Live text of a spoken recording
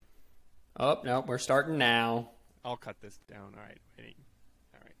Oh, no, we're starting now. I'll cut this down. All right, waiting.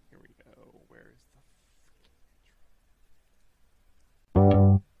 All right, here we go. Where is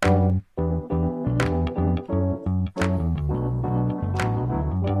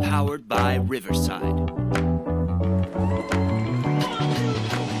the... Powered by Riverside.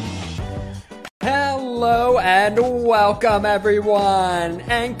 Hello and welcome everyone.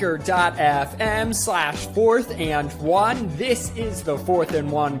 Anchor.fm/4th and 1. This is the 4th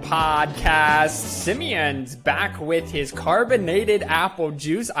and 1 podcast. Simeon's back with his carbonated apple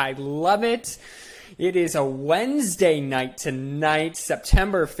juice. I love it. It is a Wednesday night tonight,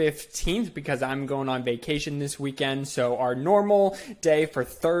 September 15th, because I'm going on vacation this weekend. So our normal day for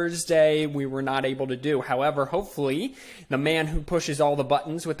Thursday, we were not able to do. However, hopefully, the man who pushes all the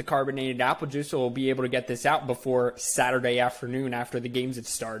buttons with the carbonated apple juice will be able to get this out before Saturday afternoon after the games have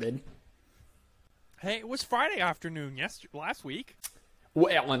started. Hey, it was Friday afternoon last week.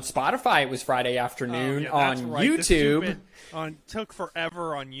 Well, on Spotify, it was Friday afternoon. On right. YouTube. Took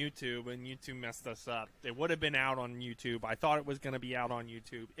forever on YouTube, and YouTube messed us up. It would have been out on YouTube. I thought it was going to be out on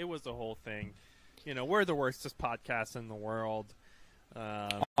YouTube. It was the whole thing. You know, we're the worstest podcast in the world.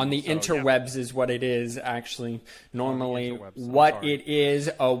 On the interwebs is what it is, actually. Normally, what it is.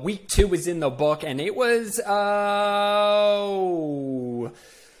 Week 2 is in the book, and it was...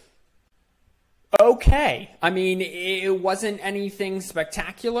 okay. I mean, it wasn't anything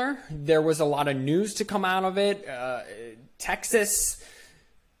spectacular. There was a lot of news to come out of it. Texas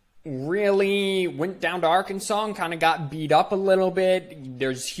really went down to Arkansas and kind of got beat up a little bit.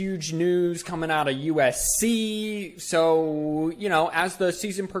 There's huge news coming out of USC. So, you know, as the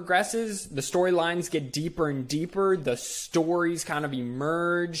season progresses, the storylines get deeper and deeper. The stories kind of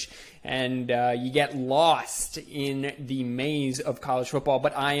emerge. And you get lost in the maze of college football.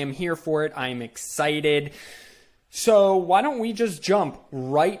 But I am here for it. I am excited. So why don't we just jump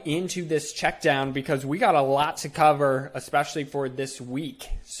right into this check down, because we got a lot to cover, especially for this week.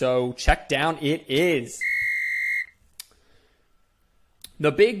 So check down it is.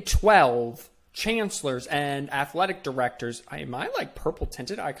 The Big 12 chancellors and athletic directors. Am I like purple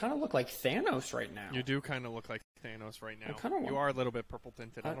tinted? I kind of look like Thanos right now. You do kind of look like Thanos right now. You are a little bit purple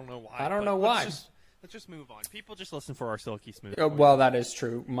tinted. I don't know why. I don't know why. Let's just move on. People just listen for our silky smooth. Well, that is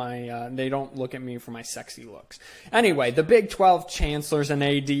true. They don't look at me for my sexy looks. Anyway, the Big 12 chancellors and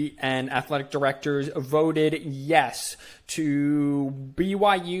AD and athletic directors voted yes to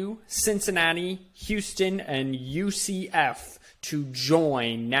BYU, Cincinnati, Houston, and UCF to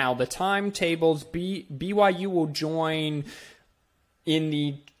join. Now, the timetables, BYU will join in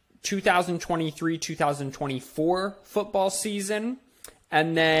the 2023-2024 football season.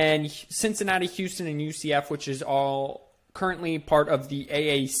 And then Cincinnati, Houston, and UCF, which is all currently part of the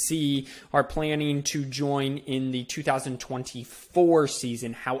AAC, are planning to join in the 2024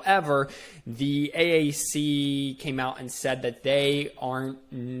 season. However, the AAC came out and said that they aren't,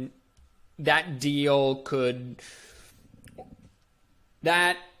 that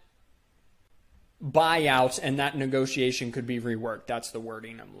buyout and that negotiation could be reworked. That's the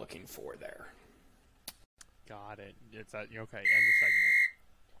wording I'm looking for there. Got it. It's okay. End the segment.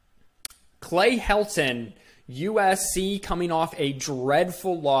 Clay Helton, USC, coming off a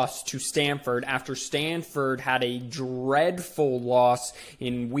dreadful loss to Stanford after Stanford had a dreadful loss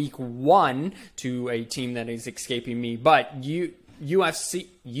in week 1 to a team that is escaping me. But USC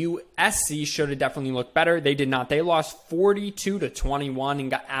should have definitely looked better. They did not. They lost 42-21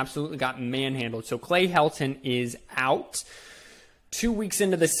 and got manhandled. So Clay Helton is out 2 weeks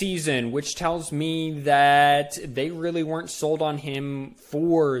into the season, which tells me that they really weren't sold on him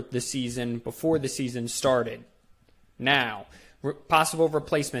for the season before the season started. Now, possible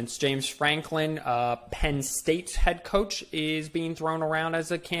replacements. James Franklin, Penn State's head coach, is being thrown around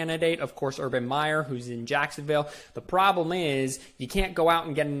as a candidate. Of course, Urban Meyer, who's in Jacksonville. The problem is you can't go out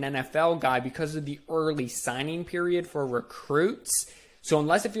and get an NFL guy because of the early signing period for recruits. So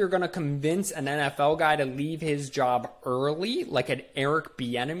unless if you're going to convince an NFL guy to leave his job early, like an Eric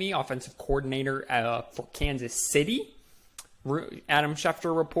Bieniemy, offensive coordinator for Kansas City, Adam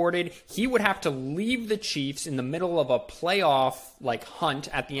Schefter reported, he would have to leave the Chiefs in the middle of a playoff hunt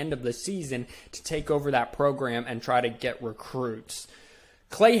at the end of the season to take over that program and try to get recruits.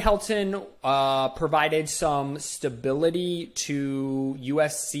 Clay Helton provided some stability to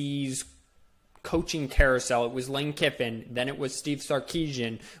USC's coaching carousel. It was Lane Kiffin, then it was Steve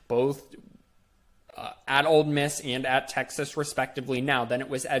Sarkisian, both at Ole Miss and at Texas, respectively. Now, then it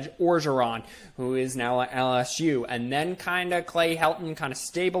was Ed Orgeron, who is now at LSU. And then kind of Clay Helton kind of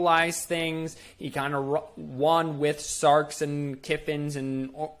stabilized things. He kind of won with Sarks and Kiffins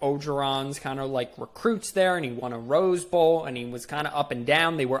and Orgeron's kind of like recruits there. And he won a Rose Bowl, and he was kind of up and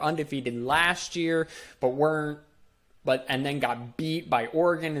down. They were undefeated last year, and then got beat by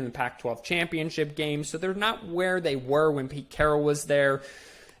Oregon in the Pac-12 championship game. So they're not where they were when Pete Carroll was there.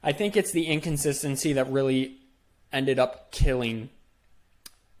 I think it's the inconsistency that really ended up killing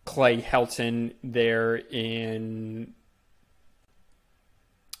Clay Helton there in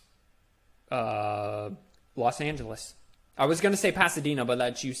Los Angeles. I was going to say Pasadena, but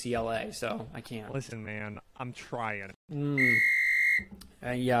that's UCLA, so I can't. Listen, man, I'm trying.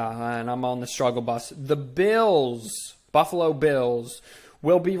 Yeah, and I'm on the struggle bus. The Buffalo Bills,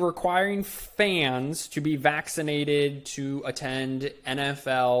 will be requiring fans to be vaccinated to attend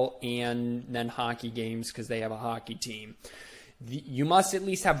NFL and then hockey games because they have a hockey team. You must at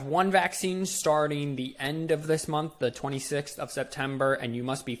least have one vaccine starting the end of this month, the 26th of September, and you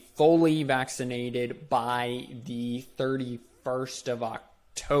must be fully vaccinated by the 31st of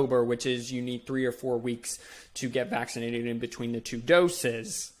October, which is you need 3 or 4 weeks to get vaccinated in between the 2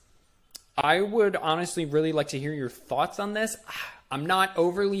 doses. I would honestly really like to hear your thoughts on this. I'm not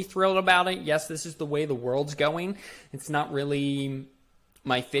overly thrilled about it. Yes, this is the way the world's going. It's not really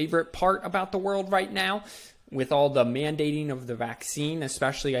my favorite part about the world right now with all the mandating of the vaccine,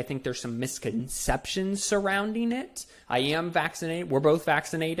 especially I think there's some misconceptions surrounding it. I am vaccinated. We're both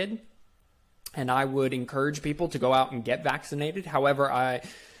vaccinated, and I would encourage people to go out and get vaccinated. However,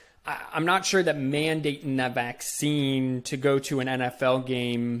 I'm not sure that mandating that vaccine to go to an NFL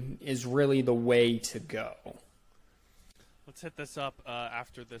game is really the way to go. Let's hit this up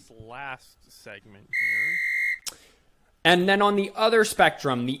after this last segment here. And then on the other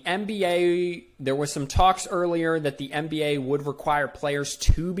spectrum, the NBA, there was some talks earlier that the NBA would require players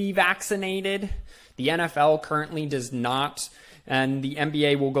to be vaccinated. The NFL currently does not, and the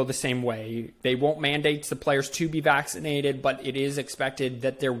NBA will go the same way. They won't mandate the players to be vaccinated, but it is expected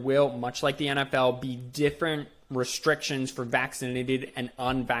that there will, much like the NFL, be different restrictions for vaccinated and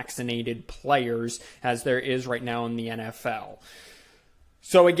unvaccinated players as there is right now in the NFL.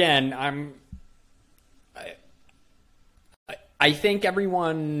 So again, I think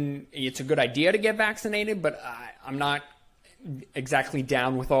it's a good idea to get vaccinated, but I'm not exactly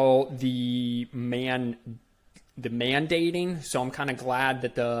down with all the mandating, so I'm kind of glad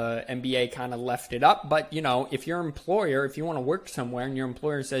that the NBA kind of left it up. But, if your employer, if you want to work somewhere and your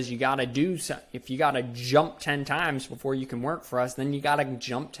employer says if you got to jump 10 times before you can work for us, then you got to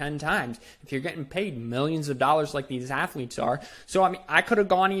jump 10 times. If you're getting paid millions of dollars like these athletes are. So, I could have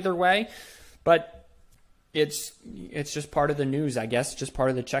gone either way, but it's just part of the news, I guess, just part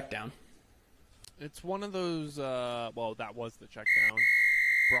of the check down. It's one of those, that was the check down.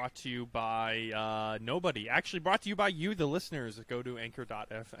 Brought to you by nobody. Actually brought to you by you, the listeners. Go to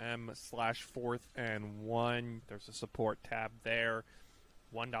anchor.fm/4th-and-1. There's a support tab there.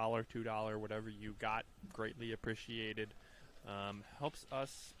 $1, $2, whatever you got. Greatly appreciated. Helps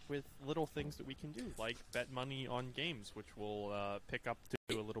us with little things that we can do, like bet money on games, which we'll pick up to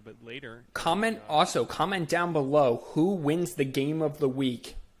a little bit later. Comment down below who wins the game of the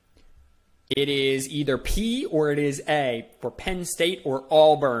week. It is either P or it is A for Penn State or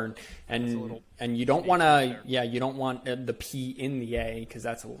Auburn, and you don't want the P in the A because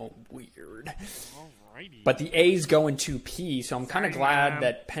that's a little weird. Alrighty. But the A's going to P, so I'm kind of glad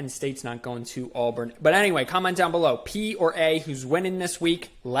that Penn State's not going to Auburn. But anyway, comment down below, P or A, who's winning this week.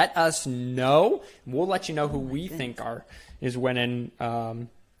 Let us know. We'll let you know who we think is winning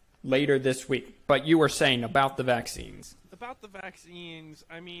later this week. But you were saying about the vaccines. About the vaccines,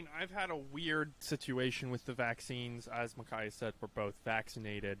 I've had a weird situation with the vaccines. As Micaiah said, we're both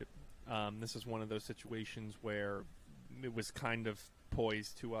vaccinated. This is one of those situations where it was kind of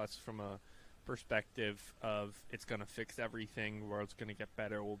poised to us from a perspective of it's going to fix everything, the world's going to get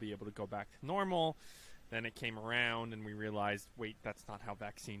better, we'll be able to go back to normal. Then it came around and we realized, wait, that's not how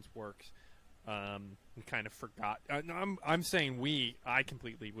vaccines work. We kind of forgot. I'm saying I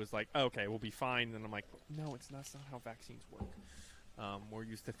completely was like, okay, we'll be fine. And I'm like, no, that's not how vaccines work. We're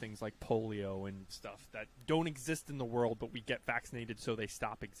used to things like polio and stuff that don't exist in the world, but we get vaccinated so they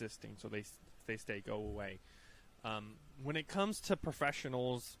stop existing, so they go away. When it comes to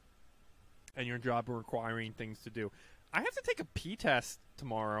professionals and your job requiring things to do, I have to take a P test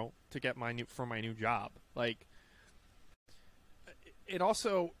tomorrow to get my new job. Like, it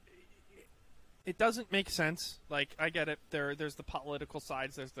also. It doesn't make sense. Like, I get it. There's the political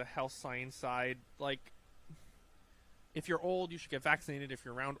sides. There's the health science side. Like, if you're old, you should get vaccinated. If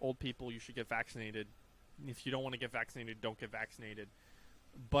you're around old people, you should get vaccinated. If you don't want to get vaccinated, don't get vaccinated.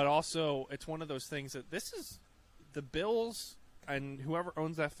 But also, it's one of those things that this is the Bills and whoever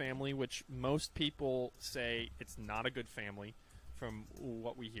owns that family, which most people say it's not a good family from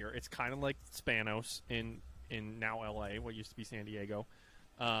what we hear. It's kind of like Spanos in now LA, what used to be San Diego.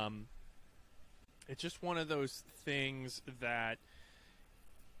 It's just one of those things that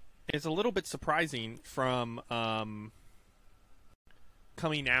is a little bit surprising from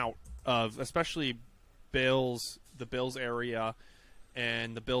coming out of, especially the Bills area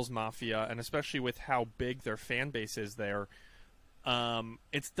and the Bills Mafia, and especially with how big their fan base is there.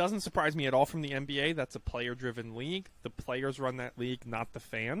 It doesn't surprise me at all from the NBA. That's a player-driven league. The players run that league, not the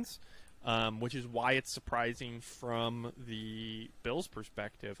fans, which is why it's surprising from the Bills'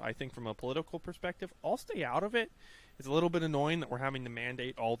 perspective. I think from a political perspective, I'll stay out of it. It's a little bit annoying that we're having to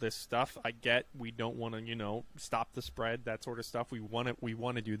mandate all this stuff. I get we don't want to, stop the spread, that sort of stuff. We want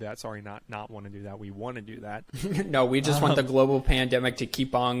to do that. Sorry, not want to do that. We want to do that. No, we just want the global pandemic to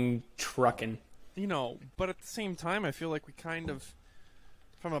keep on trucking. But at the same time, I feel like we kind of,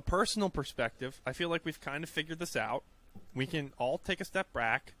 from a personal perspective, I feel like we've kind of figured this out. We can all take a step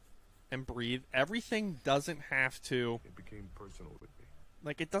back and breathe. Everything doesn't have to. It became personal with me.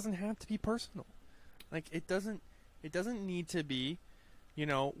 Like, it doesn't have to be personal. Like, it doesn't need to be.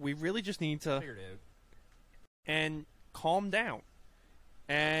 We really just need to and calm down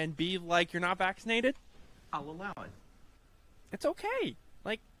and be like, you're not vaccinated? I'll allow it. It's okay.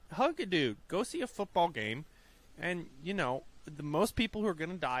 Like, hug a dude. Go see a football game. And, the most people who are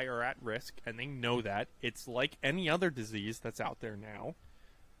going to die are at risk, and they know that. It's like any other disease that's out there now.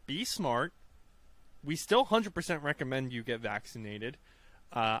 Be smart. We still 100% recommend you get vaccinated.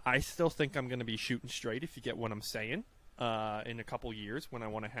 I still think I'm going to be shooting straight, if you get what I'm saying, in a couple years when I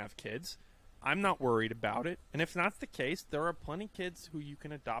want to have kids. I'm not worried about it. And if that's the case, there are plenty of kids who you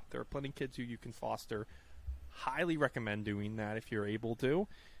can adopt. There are plenty of kids who you can foster. Highly recommend doing that if you're able to.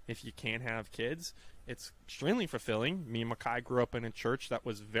 If you can't have kids, it's extremely fulfilling. Me and Makai grew up in a church that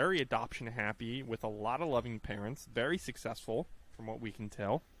was very adoption happy with a lot of loving parents. Very successful, from what we can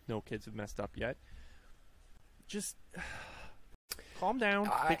tell. No kids have messed up yet. Just calm down,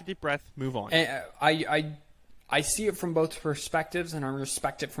 take a deep breath, move on. I see it from both perspectives, and I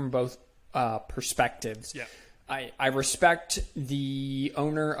respect it from both perspectives. Yeah. I respect the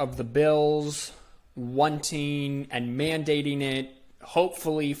owner of the Bills wanting and mandating it,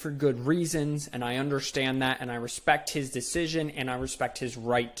 hopefully for good reasons, and I understand that, and I respect his decision, and I respect his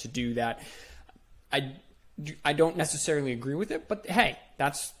right to do that. I don't necessarily agree with it, but hey,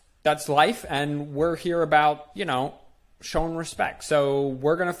 that's life, and we're here about, showing respect. So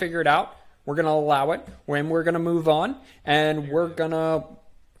we're going to figure it out. We're going to allow it, and we're going to move on, and we're going to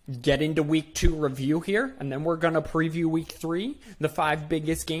get into week 2 review here, and then we're going to preview week 3, the 5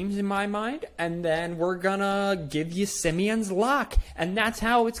 biggest games in my mind, and then we're going to give you Simeon's lock, and that's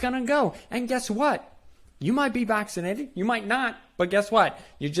how it's going to go. And guess what? You might be vaccinated, you might not, but guess what?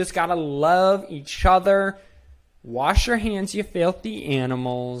 You just got to love each other. Wash your hands, you filthy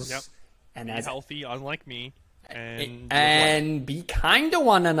animals. Yep. And be as healthy, unlike me. And be kind to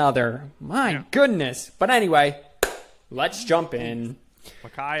one another. My goodness. But anyway, let's jump in.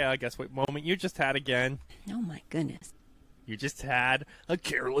 Micaiah, guess what moment you just had again? Oh my goodness. You just had a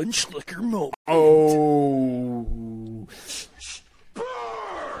Carolyn Schlicker moment. Oh.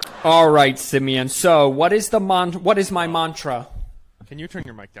 All right, Simeon. So, what is my mantra? Can you turn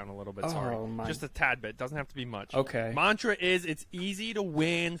your mic down a little bit? Sorry. Just a tad bit. Doesn't have to be much. Okay. Mantra is it's easy to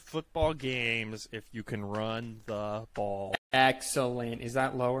win football games if you can run the ball. Excellent. Is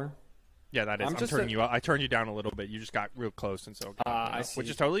that lower? Yeah, that is. I'm turning you up. I turned you down a little bit. You just got real close, and so I see. which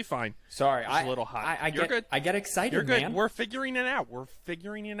is totally fine. Sorry, a little hot. You're good. I get excited, You're good. man. We're figuring it out. We're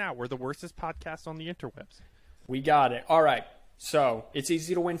the worstest podcast on the interwebs. We got it. All right. So it's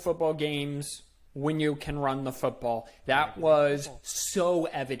easy to win football games when you can run the football. That was so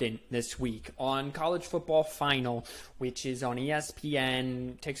evident this week on College Football Final, which is on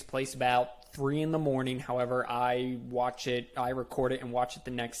ESPN. Takes place about 3 a.m. However, I record it and watch it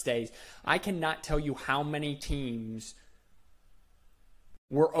the next day. I cannot tell you how many teams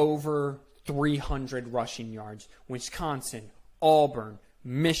were over 300 rushing yards. Wisconsin, Auburn,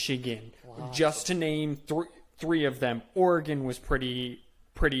 Michigan, just to name three of them. Oregon was pretty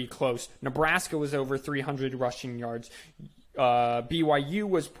close. Nebraska was over 300 rushing yards. BYU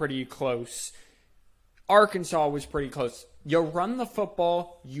was pretty close. Arkansas was pretty close. You run the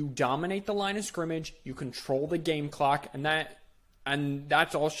football, you dominate the line of scrimmage, you control the game clock, and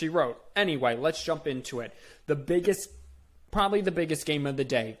that's all she wrote. Anyway, let's jump into it. Probably the biggest game of the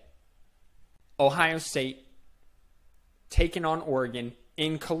day. Ohio State taking on Oregon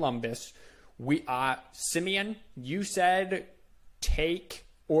in Columbus. Simeon, you said take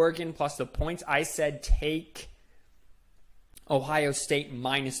Oregon plus the points. I said take Ohio State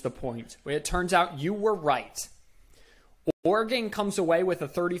minus the points. It turns out you were right. Oregon comes away with a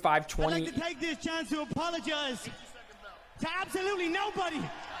 35-20. I'd like to take this chance to apologize to absolutely nobody.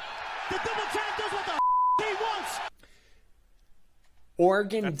 The double champ does what the he wants.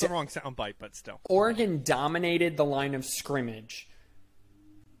 Oregon. That's the wrong soundbite, but still. Oregon dominated the line of scrimmage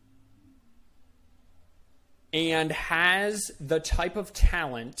and has the type of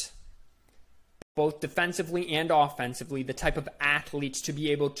talent, both defensively and offensively, the type of athletes to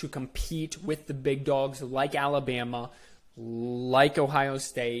be able to compete with the big dogs like Alabama, like Ohio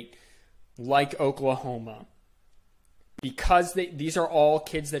State, like Oklahoma. Because these are all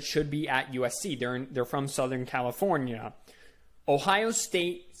kids that should be at USC. They're from Southern California. Ohio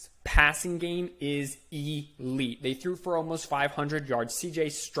State's passing game is elite. They threw for almost 500 yards. C.J.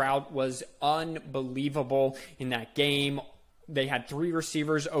 Stroud was unbelievable in that game. They had 3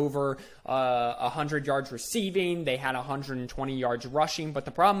 receivers over 100 yards receiving. They had 120 yards rushing. But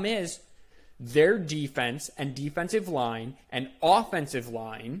the problem is their defense and defensive line and offensive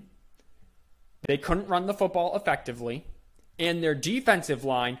line, they couldn't run the football effectively, and their defensive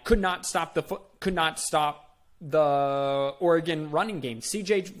line could not stop the Oregon running game.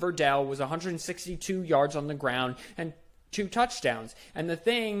 C.J. Verdell was 162 yards on the ground and 2 touchdowns. And the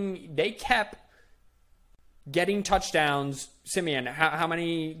thing, they kept getting touchdowns. Simeon, how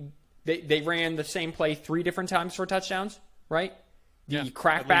many? They ran the same play 3 different times for touchdowns, right? The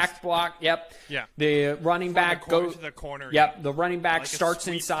crackback block, yep. Yeah. The running back goes to the corner. Yep. The running back like starts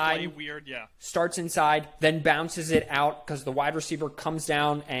inside. Play, weird, yeah. Starts inside, then bounces it out because the wide receiver comes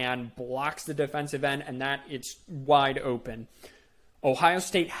down and blocks the defensive end, and that it's wide open. Ohio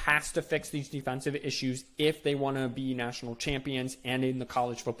State has to fix these defensive issues if they want to be national champions and in the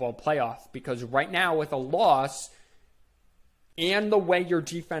college football playoff. Because right now, with a loss and the way your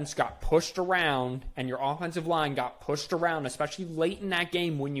defense got pushed around and your offensive line got pushed around, especially late in that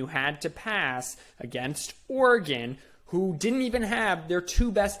game when you had to pass against Oregon, who didn't even have their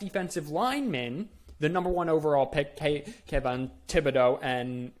 2 best defensive linemen, the number 1 overall pick, Kevin Thibodeau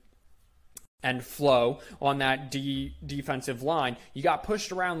and Flo on that defensive line. You got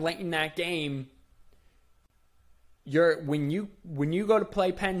pushed around late in that game. When you go to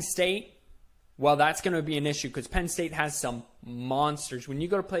play Penn State, well, that's going to be an issue because Penn State has some monsters. When you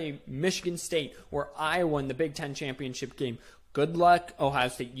go to play Michigan State or Iowa in the Big Ten championship game, good luck, Ohio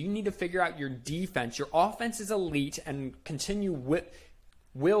State. You need to figure out your defense. Your offense is elite and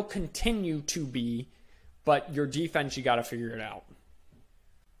will continue to be, but your defense, you got to figure it out.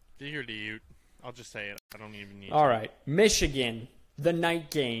 I'll just say it. I don't even need All right. Michigan, the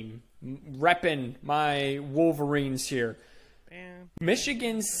night game. Repping my Wolverines here.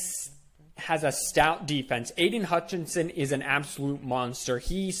 Michigan has a stout defense. Aiden Hutchinson is an absolute monster.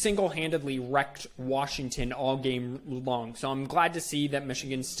 He single-handedly wrecked Washington all game long. So I'm glad to see that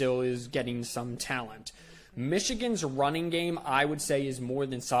Michigan still is getting some talent. Michigan's running game, I would say, is more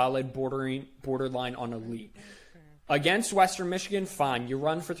than solid, borderline on elite. Against Western Michigan, fine. You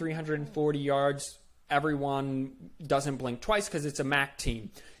run for 340 yards. Everyone doesn't blink twice because it's a MAC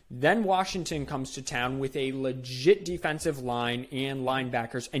team. Then Washington comes to town with a legit defensive line and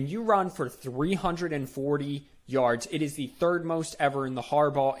linebackers, and you run for 340 yards. It is the 3rd most ever in the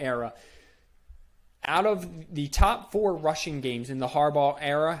Harbaugh era. Out of the top 4 rushing games in the Harbaugh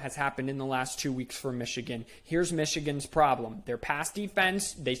era has happened in the last 2 weeks for Michigan. Here's Michigan's problem. Their pass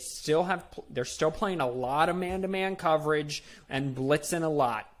defense, they're still playing a lot of man-to-man coverage and blitzing a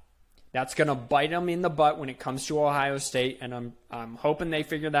lot. That's going to bite them in the butt when it comes to Ohio State, and I'm hoping they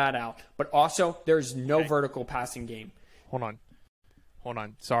figure that out. But also, there's no vertical passing game. Hold on.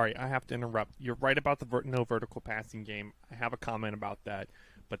 Sorry, I have to interrupt. You're right about the no vertical passing game. I have a comment about that.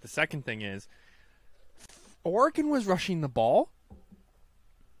 But the second thing is, Oregon was rushing the ball.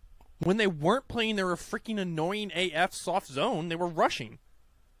 When they weren't playing their freaking annoying AF soft zone, they were rushing.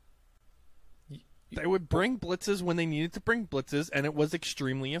 They would bring blitzes when they needed to bring blitzes, and it was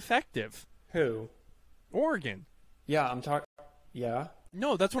extremely effective. Who? Oregon. Yeah, I'm talking. Yeah.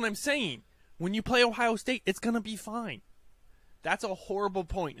 No, that's what I'm saying. When you play Ohio State, it's going to be fine. That's a horrible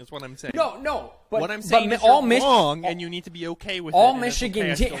point, is what I'm saying. No. But what I'm saying is you're wrong, and you need to be okay with all it.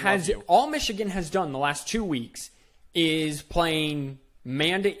 Michigan all Michigan has done the last 2 weeks is basically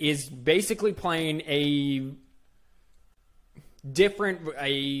playing a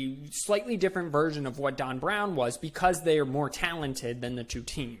slightly different version of what Don Brown was because they are more talented than the 2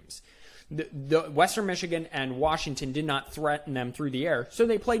 teams. The Western Michigan and Washington did not threaten them through the air, so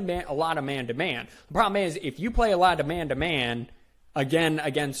they played a lot of man-to-man. The problem is, if you play a lot of man-to-man again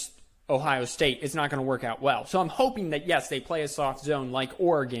against Ohio State, it's not going to work out well. So I'm hoping that, yes, they play a soft zone like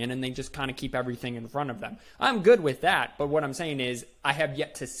Oregon, and they just kind of keep everything in front of them. I'm good with that, but what I'm saying is I have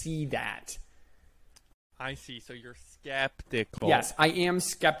yet to see that. I see. So you're skeptical. Yes, I am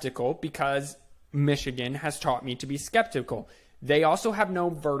skeptical because Michigan has taught me to be skeptical. They also have no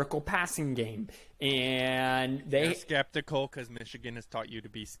vertical passing game, and You're skeptical because Michigan has taught you to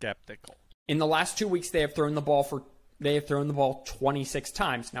be skeptical. In the last 2 weeks, they have thrown the ball 26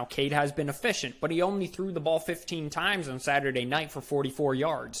 times. Now, Cade has been efficient, but he only threw the ball 15 times on Saturday night for 44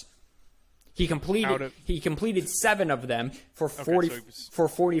 yards. He completed 7 of them for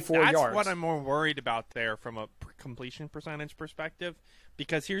 44 yards. That's what I'm more worried about there from a completion percentage perspective,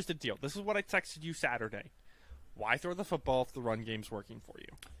 because here's the deal. This is what I texted you Saturday. Why throw the football if the run game's working for you?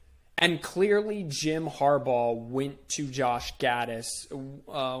 And clearly, Jim Harbaugh went to Josh Gaddis.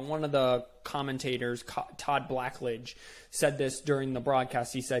 One of the commentators, Todd Blackledge, said this during the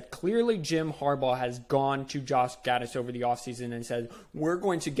broadcast. He said, clearly Jim Harbaugh has gone to Josh Gaddis over the offseason and said, we're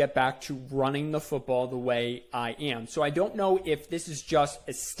going to get back to running the football the way I am. So I don't know if this is just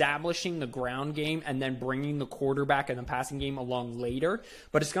establishing the ground game and then bringing the quarterback and the passing game along later.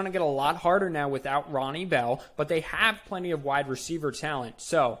 But it's going to get a lot harder now without Ronnie Bell. But they have plenty of wide receiver talent.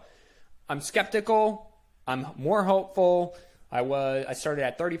 So I'm skeptical. I'm more hopeful. I started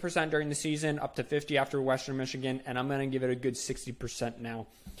at 30% during the season, up to 50% after Western Michigan, and I'm going to give it a good 60% now.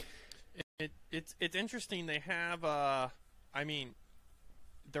 It's interesting. They have,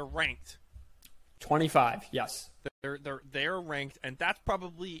 they're ranked 25. Yes, they're ranked, and that's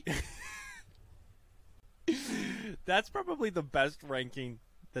probably the best ranking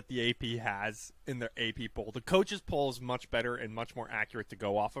that the AP has in their AP poll. The coaches poll is much better and much more accurate to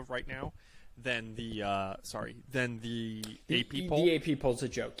go off of right now than the AP poll. The AP poll is a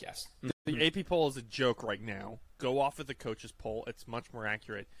joke, yes. The AP poll is a joke right now. Go off of the coaches poll. It's much more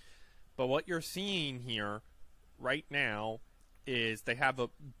accurate. But what you're seeing here right now is they have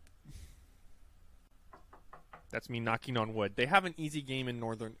that's me knocking on wood. They have an easy game in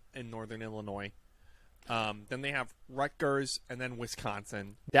northern Illinois. Then they have Rutgers and then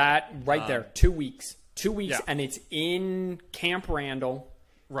Wisconsin. That right there, 2 weeks. 2 weeks, yeah. And it's in Camp Randall.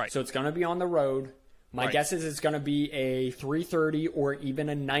 Right. So it's going to be on the road. My guess is it's going to be a 3:30 or even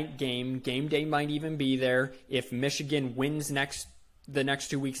a night game. Game day might even be there. If Michigan wins the next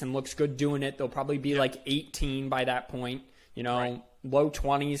 2 weeks and looks good doing it, they'll probably be like 18 by that point. Low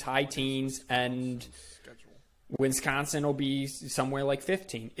 20s, high teens, and Wisconsin will be somewhere like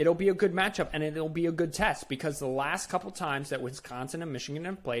 15. It'll be a good matchup, and it'll be a good test because the last couple times that Wisconsin and Michigan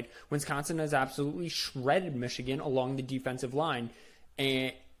have played, Wisconsin has absolutely shredded Michigan along the defensive line,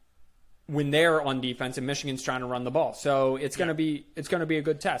 and when they're on defense and Michigan's trying to run the ball. So it's going to be a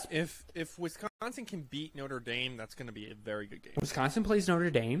good test. If Wisconsin can beat Notre Dame, that's going to be a very good game. Wisconsin plays Notre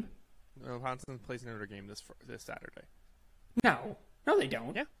Dame? Wisconsin plays Notre Dame this Saturday. No, they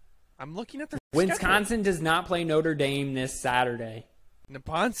don't. Yeah. I'm looking at the Wisconsin schedule. does not play Notre Dame this Saturday.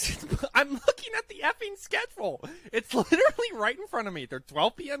 I'm looking at the effing schedule. It's literally right in front of me. Their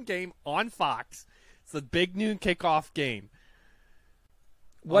 12 p.m. game on Fox. It's the big noon kickoff game.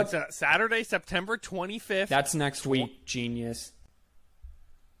 What's Saturday, September 25th? That's next week, genius.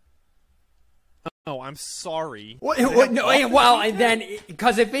 Oh, I'm sorry. Then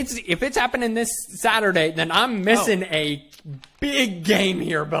because if it's happening this Saturday, then I'm missing a big game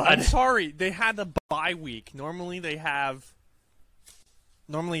here, bud. I'm sorry. They had the bye week. Normally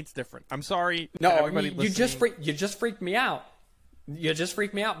it's different. I'm sorry. No, you just freaked me out. You just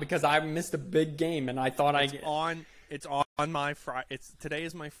freaked me out because I missed a big game, and I thought It's on my Friday. Today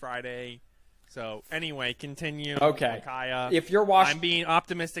is my Friday. So anyway, continue. Okay. Micaiah. If you're I'm being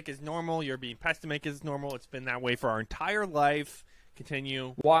optimistic as normal. You're being pessimistic as normal. It's been that way for our entire life.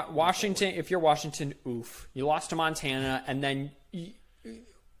 Continue. Washington. If you're Washington, oof, you lost to Montana, and then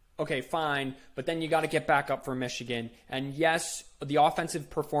okay, fine, but then you got to get back up for Michigan. And yes, the offensive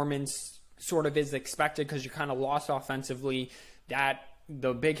performance sort of is expected because you kind of lost offensively.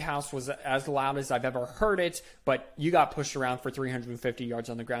 The big house was as loud as I've ever heard it, but you got pushed around for 350 yards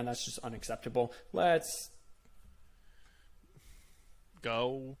on the ground. That's just unacceptable. Let's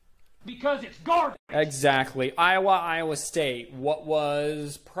go. Because it's garbage. Exactly. Iowa State. What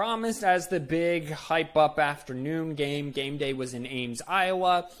was promised as the big hype-up afternoon game. Game day was in Ames,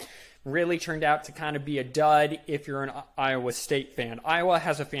 Iowa. really turned out to kind of be a dud if you're an Iowa State fan. Iowa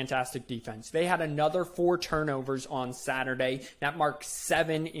has a fantastic defense. They had another 4 turnovers on Saturday. That marked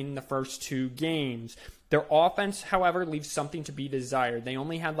 7 in the first 2 games. Their offense, however, leaves something to be desired. They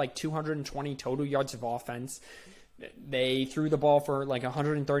only had like 220 total yards of offense. They threw the ball for like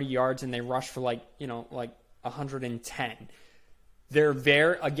 130 yards and they rushed for like 110.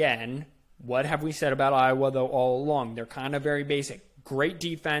 They're again, what have we said about Iowa though all along? They're kind of very basic. Great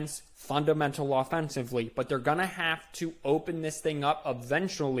defense, fundamental offensively, but they're going to have to open this thing up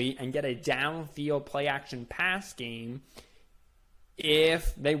eventually and get a downfield play action pass game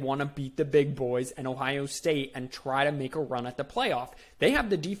if they want to beat the big boys and Ohio State and try to make a run at the playoff. They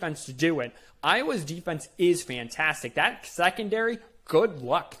have the defense to do it. Iowa's defense is fantastic. That secondary, good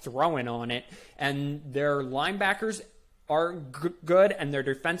luck throwing on it. And their linebackers are good, and their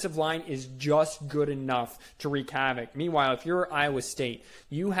defensive line is just good enough to wreak havoc. Meanwhile, if you're Iowa State,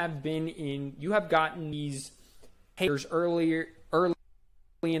 you have gotten these haters early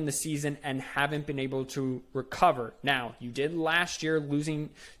in the season and haven't been able to recover. Now, you did last year losing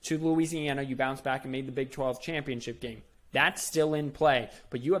to Louisiana. You bounced back and made the Big 12 championship game. That's still in play,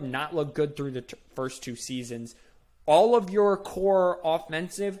 but you have not looked good through the first 2 seasons. All of your core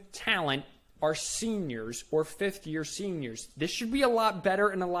offensive talent are seniors or fifth-year seniors. This should be a lot better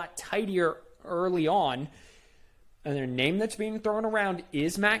and a lot tidier early on. And their name that's being thrown around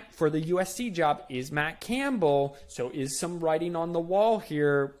is for the USC job is Matt Campbell. So is some writing on the wall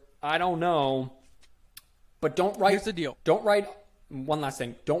here? I don't know. But don't write. Here's the deal. Don't write. One last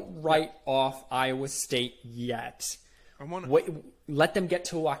thing. Don't write off Iowa State yet. Wait, let them get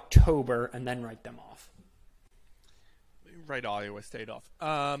to October and then write them off. Write Iowa State off.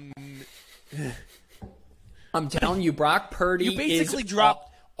 I'm telling you, Brock Purdy You basically is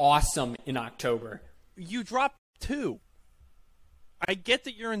dropped awesome in October. You dropped 2. I get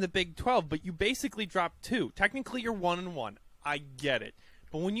that you're in the Big 12, but you basically dropped 2. Technically, you're 1-1. I get it,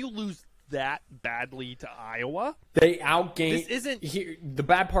 but when you lose that badly to Iowa, they outgained. This isn't. The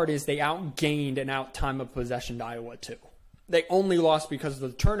bad part is they outgained and out time of possession to Iowa too. They only lost because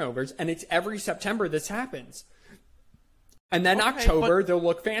of the turnovers, and it's every September this happens. And then October, they'll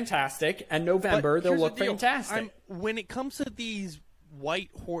look fantastic, and November, they'll look fantastic. When it comes to these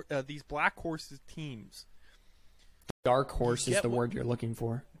these black horses teams, dark horse is the word you're looking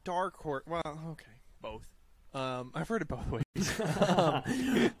for. Dark horse. Well, okay, both. I've heard it both ways.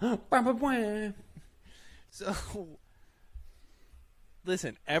 So,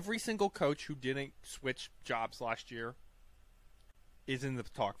 listen, every single coach who didn't switch jobs last year is in the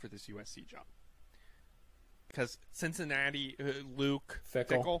talk for this USC job. Because Cincinnati, Luke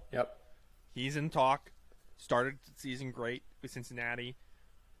Fickell, yep, he's in talk. Started the season great with Cincinnati.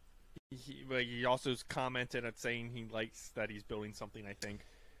 He also commented at saying he likes that he's building something, I think.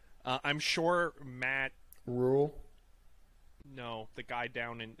 I'm sure Matt Rule. No, the guy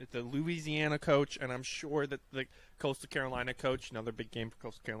down in the Louisiana coach, and I'm sure that the Coastal Carolina coach, another big game for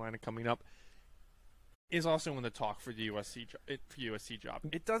Coastal Carolina coming up, is also in the talk for the USC job.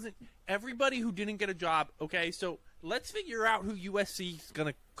 It doesn't. Everybody who didn't get a job. Okay, so let's figure out who USC is going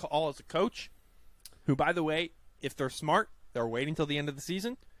to call as a coach. Who, by the way, if they're smart, they're waiting till the end of the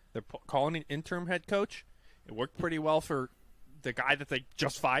season. They're calling an interim head coach. It worked pretty well for the guy that they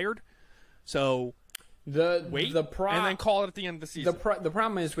just fired. So wait and then call it at the end of the season. The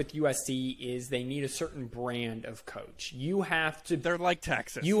problem is with USC is they need a certain brand of coach. You have to. They're like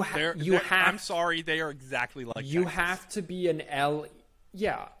Texas. I'm sorry, they are exactly like. You Texas. have to be an L.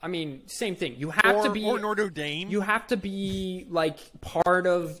 Yeah, I mean, same thing. You have to be or Notre Dame. You have to be like part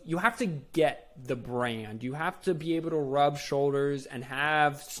of. You have to get the brand. You have to be able to rub shoulders and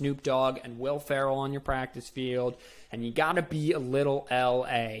have Snoop Dogg and Will Ferrell on your practice field, and you got to be a little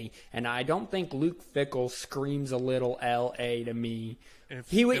LA. And I don't think Luke Fickell screams a little LA to me.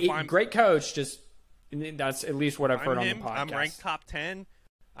 Great coach. Just that's at least what I've heard on the podcast. I'm ranked top 10.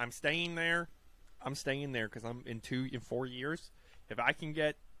 I'm staying there. Because I'm in 4 years. If I can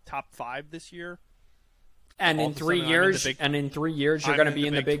get top 5 this year, and in 3 years, you're going to be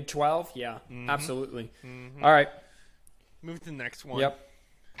in the Big 12. Yeah, absolutely. Mm-hmm. All right, move to the next one. Yep.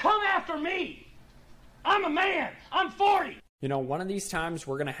 Come after me. I'm a man. I'm 40. You know, one of these times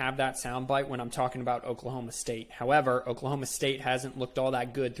we're going to have that soundbite when I'm talking about Oklahoma State. However, Oklahoma State hasn't looked all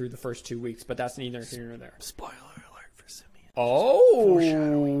that good through the first 2 weeks, but that's neither here nor there. Spoiler alert for Simeon.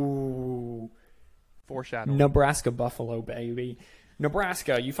 Oh, foreshadowing. Nebraska Buffalo, baby.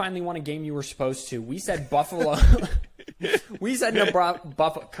 Nebraska, you finally won a game you were supposed to. We said Buffalo. We said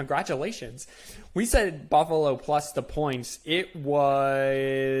Buffalo. Congratulations. We said Buffalo plus the points. It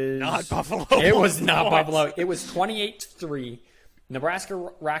was not Buffalo. It was not Buffalo. It was 28-3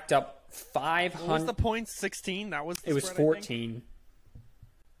 Nebraska racked up 500. What was the points? 16? That was the It was spread, I think? 14.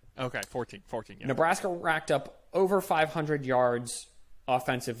 Okay, 14, yeah. Nebraska racked up over 500 yards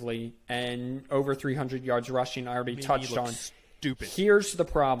offensively and over 300 yards rushing. I already Made me touched look on. stupid. Here's the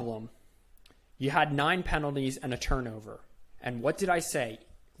problem. You had 9 penalties and a turnover. And what did I say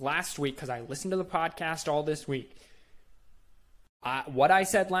last week? Because I listened to the podcast all this week. What I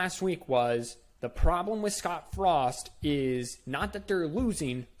said last week was the problem with Scott Frost is not that they're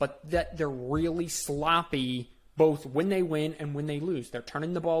losing, but that they're really sloppy both when they win and when they lose. They're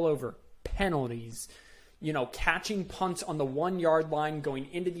turning the ball over. Penalties. Catching punts on the 1-yard line, going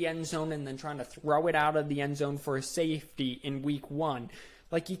into the end zone, and then trying to throw it out of the end zone for a safety in week 1.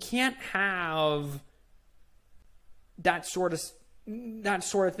 Like, you can't have that sort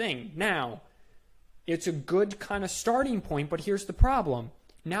of thing. Now, it's a good kind of starting point, but here's the problem.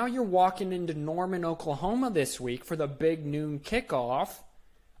 Now you're walking into Norman, Oklahoma this week for the big noon kickoff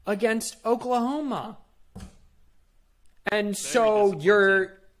against Oklahoma. And so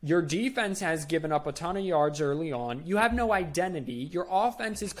your defense has given up a ton of yards early on. You have no identity. Your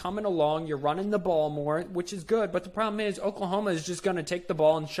offense is coming along. You're running the ball more, which is good. But the problem is Oklahoma is just going to take the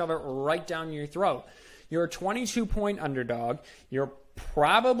ball and shove it right down your throat. You're a 22-point underdog. You're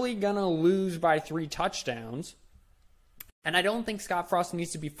probably going to lose by 3 touchdowns. And I don't think Scott Frost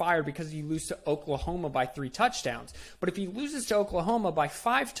needs to be fired because he loses to Oklahoma by 3 touchdowns. But if he loses to Oklahoma by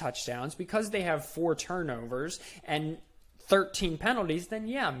 5 touchdowns because they have 4 turnovers and 13 penalties, then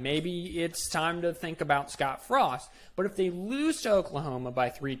yeah, maybe it's time to think about Scott Frost. But if they lose to Oklahoma by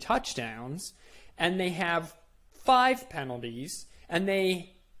 3 touchdowns and they have 5 penalties and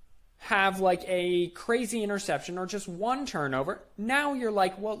they have like a crazy interception or just 1 turnover, now you're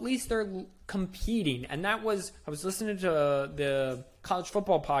like, well, at least they're competing. And I was listening to the college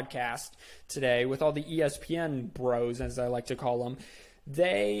football podcast today with all the ESPN bros, as I like to call them.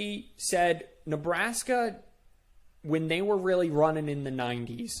 They said Nebraska, when they were really running in the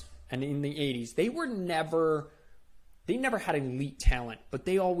 90s and in the 80s, they never had elite talent, but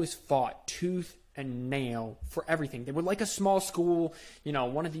they always fought tooth and nail for everything. They were like a small school,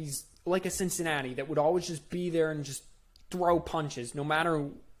 one of these, like a Cincinnati, that would always just be there and just throw punches, no matter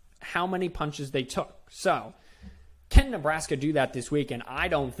how many punches they took. So, can Nebraska do that this weekend? I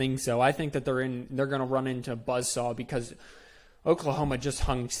don't think so. I think that they're going to run into buzzsaw because Oklahoma just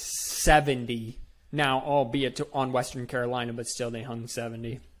hung 70. Now, albeit on Western Carolina, but still they hung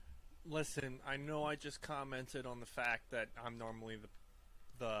 70. Listen, I know I just commented on the fact that I'm normally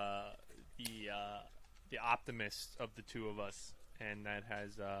the optimist of the two of us, and that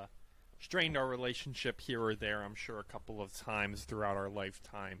has strained our relationship here or there, I'm sure, a couple of times throughout our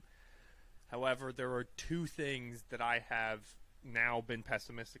lifetime. However, there are 2 things that I have now been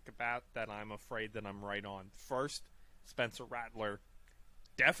pessimistic about that I'm afraid that I'm right on. First, Spencer Rattler.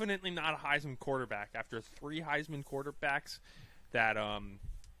 Definitely not a Heisman quarterback. After 3 Heisman quarterbacks that,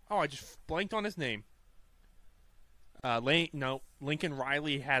 I just blanked on his name. Lincoln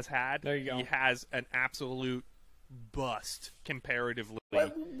Riley has had. There you go. He has an absolute bust comparatively.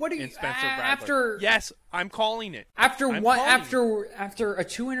 What do you, in Spencer Rattler. Yes, I'm calling it. After a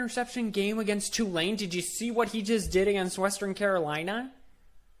 2 interception game against Tulane, did you see what he just did against Western Carolina?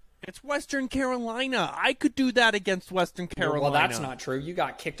 It's Western Carolina. I could do that against Western Carolina. Well, that's not true. You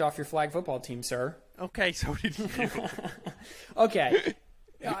got kicked off your flag football team, sir. Okay, so did you. Okay.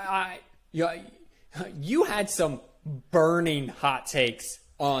 You had some burning hot takes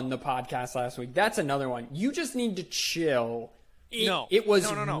on the podcast last week. That's another one. You just need to chill. It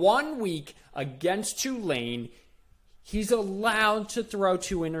was 1 week against Tulane. He's allowed to throw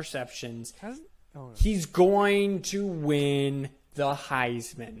 2 interceptions. He's going to win the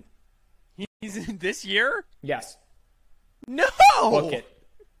Heisman. He's in this year? Yes. No! Look it.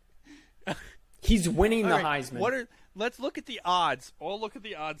 He's winning the Heisman. Let's look at the odds. I'll look at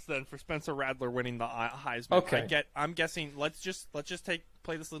the odds then for Spencer Rattler winning the Heisman. Okay. I'm guessing. Let's just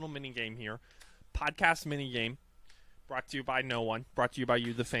play this little mini game here. Podcast mini game. Brought to you by no one. Brought to you by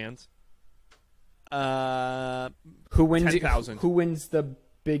you, the fans. Who wins? 10,000. Who wins the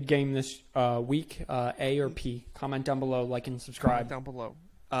big game this week? A or P? Comment down below. Like and subscribe. Down below.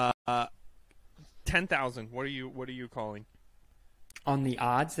 10,000. What are you calling? On the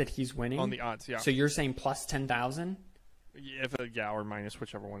odds that he's winning? On the odds, yeah. So you're saying plus 10,000? Yeah, or minus,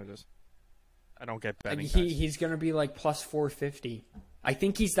 whichever one it is. I don't get betting. He's going to be like plus 450. I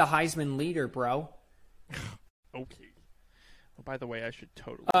think he's the Heisman leader, bro. Okay. Well, by the way, I should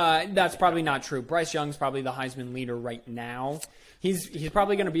totally... that's probably not true. Bryce Young's probably the Heisman leader right now. He's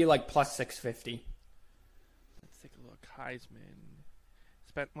probably going to be like plus 650. Let's take a look. Heisman.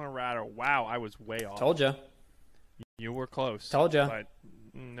 Spencer Rattler. Wow, I was way off. Told you. You were close. Told ya. But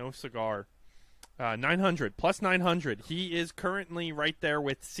no cigar. 900 plus 900. He is currently right there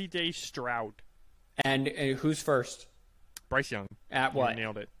with C.J. Stroud. And who's first? Bryce Young. At what? You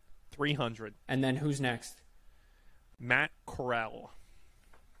nailed it. 300. And then who's next? Matt Corral.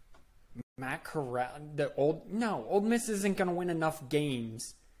 Matt Corral. Old Miss isn't going to win enough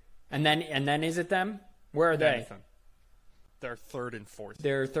games. And then is it them? Where are they? They're third and fourth.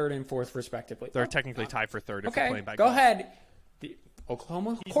 They're third and fourth, respectively. They're technically tied for third if we're playing back. Go ahead. The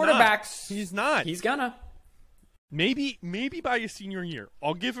Oklahoma quarterbacks. He's not. He's gonna. Maybe by his senior year.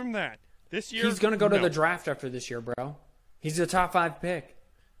 I'll give him that. This year, he's gonna go to the draft after this year, bro. He's a top 5 pick.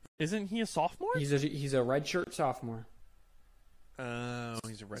 Isn't he a sophomore? He's a redshirt sophomore. Oh,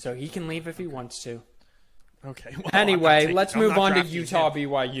 he's a redshirt. So he can leave if he wants to. Okay. Well, anyway, let's move on to Utah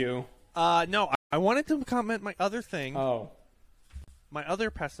BYU. No, I wanted to comment my other thing. Oh. My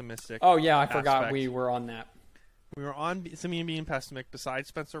other pessimistic. Oh yeah, I forgot aspect. we were on that. We were on Simeon being pessimistic. Besides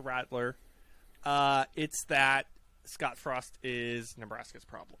Spencer Rattler, it's that Scott Frost is Nebraska's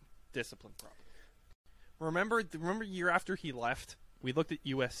problem, discipline problem. Remember year after he left, we looked at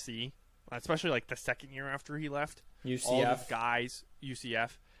USC, especially like the second year after he left. UCF. All his guys,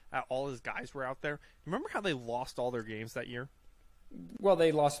 UCF, all his guys were out there. Remember how they lost all their games that year? Well,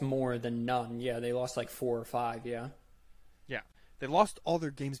 they lost more than none. Yeah, they lost like 4 or 5. Yeah. Yeah, they lost all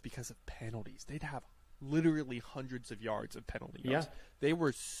their games because of penalties. They'd have literally hundreds of yards of penalty yards. Yeah. They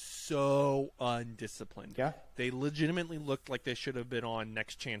were so undisciplined. Yeah. They legitimately looked like they should have been on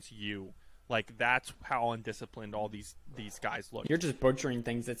Next Chance U. Like, that's how undisciplined all these guys look. You're just butchering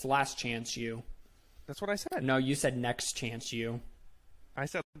things. It's Last Chance U. That's what I said. No, you said Next Chance U. I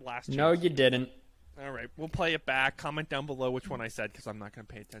said Last Chance. No, you didn't. All right, we'll play it back. Comment down below which one I said because I'm not going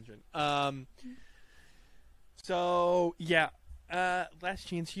to pay attention. So, yeah, Last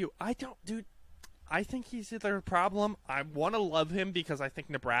Chance U. I think he's either a problem. I want to love him because I think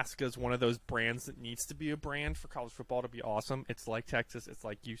Nebraska is one of those brands that needs to be a brand for college football to be awesome. It's like Texas. It's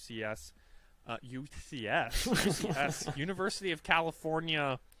like UCS. UCS. University of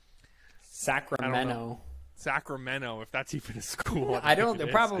California. Sacramento, if that's even a school.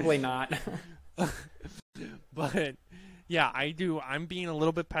 Probably not. But, yeah, I do. I'm being a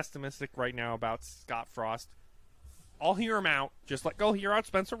little bit pessimistic right now about Scott Frost. I'll hear him out, just like I'll hear out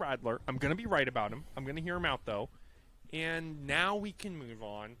Spencer Rattler. I'm going to be right about him. I'm going to hear him out, though. And now we can move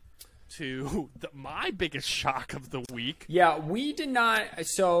on to my biggest shock of the week. Yeah, we did not.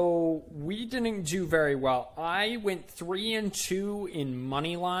 So we didn't do very well. I went 3-2 in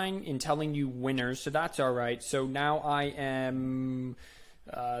money line in telling you winners, so that's all right. So now I am.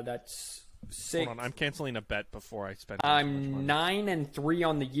 That's 6. Hold on, I'm canceling a bet before I spend. I'm 9-3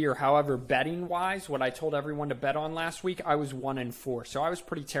 on the year. However, betting wise, what I told everyone to bet on last week, I was 1-4. So I was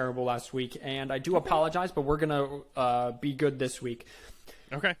pretty terrible last week, and I do apologize, but we're gonna be good this week.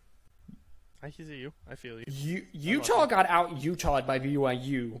 Okay. I hear you. I feel you. Utah got out Utah'd by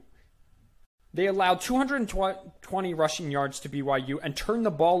BYU. They allowed 220 rushing yards to BYU and turned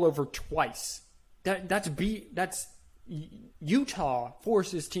the ball over twice. That's Utah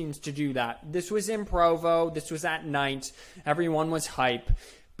forces teams to do that. This was in Provo. This was at night. Everyone was hype.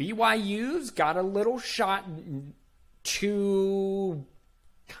 BYU's got a little shot to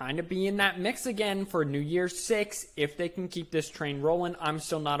kind of be in that mix again for New Year's 6 if they can keep this train rolling. I'm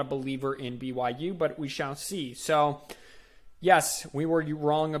still not a believer in BYU, but we shall see. So, yes, we were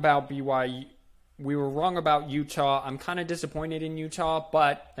wrong about BYU. We were wrong about Utah. I'm kind of disappointed in Utah,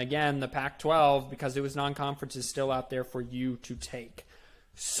 but again, the Pac-12, because it was non-conference, is still out there for you to take.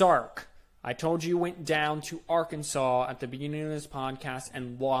 Sark, I told you went down to Arkansas at the beginning of this podcast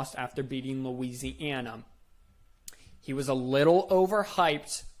and lost after beating Louisiana. He was a little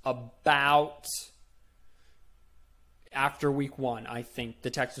overhyped about after week 1, I think, the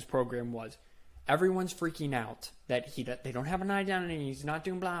Texas program was. Everyone's freaking out that they don't have an identity. He's not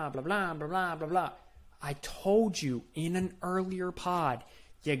doing blah, blah, blah, blah, blah, blah, blah. I told you in an earlier pod,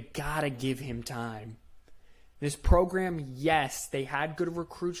 you got to give him time. This program, yes, they had good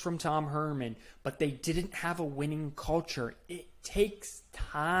recruits from Tom Herman, but they didn't have a winning culture. It takes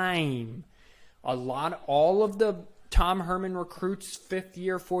time. All of the Tom Herman recruits, 5th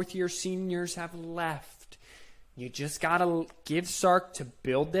year, 4th year seniors have left. You just got to give Sark to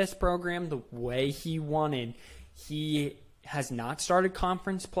build this program the way he wanted. He has not started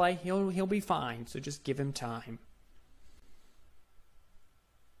conference play. He'll be fine, so just give him time.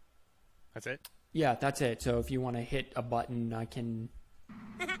 That's it? Yeah, that's it. So if you want to hit a button, I can...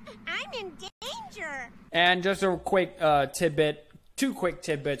 I'm in danger. And just a quick tidbit. two quick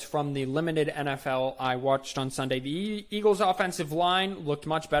tidbits from the limited NFL I watched on Sunday. The Eagles' offensive line looked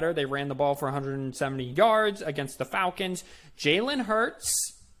much better. They ran the ball for 170 yards against the Falcons. Jalen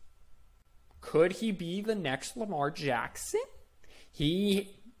Hurts, could he be the next Lamar Jackson?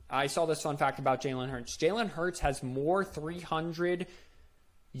 I saw this fun fact about Jalen Hurts. Jalen Hurts has more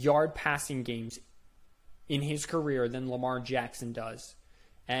 300-yard passing games in his career than Lamar Jackson does.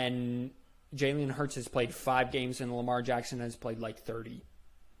 And Jalen Hurts has played 5 games, and Lamar Jackson has played like 30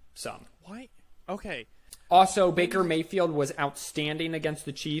 some. Why? Okay. Also, Baker Mayfield was outstanding against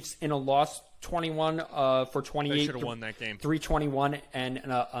the Chiefs in a loss 21 for 28. They should have won that game. 321 and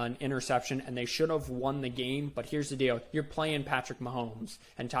an interception, and they should have won the game. But here's the deal. You're playing Patrick Mahomes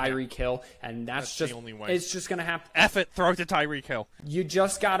and Tyreek Hill, and that's just the only way. It's just going to happen. F it, throw it to Tyreek Hill. You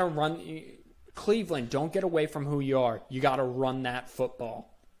just got to run. Cleveland, don't get away from who you are. You got to run that football.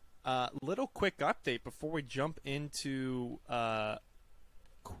 Little quick update before we jump into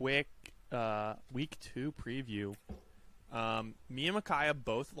quick week 2 preview. Me and Micaiah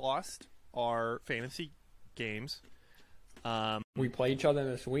both lost our fantasy games. We play each other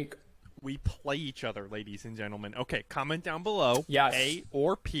this week. We play each other, ladies and gentlemen. Okay, comment down below. Yes. A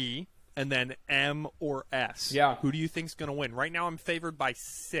or P, and then M or S. Yeah. Who do you think's going to win? Right now I'm favored by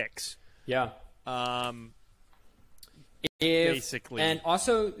 6. Yeah. Basically. And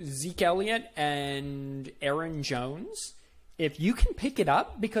also Zeke Elliott and Aaron Jones, if you can pick it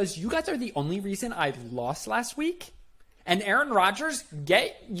up, because you guys are the only reason I lost last week. And Aaron Rodgers,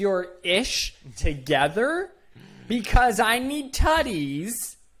 get your ish together, because I need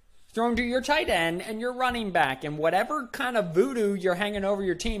tutties thrown to your tight end and your running back, and whatever kind of voodoo you're hanging over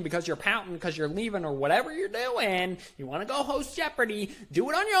your team because you're pouting because you're leaving or whatever you're doing. You want to go host Jeopardy, do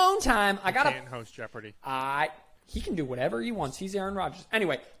it on your own time. I can't host Jeopardy. He can do whatever he wants. He's Aaron Rodgers.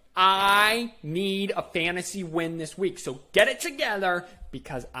 Anyway, I need a fantasy win this week. So get it together,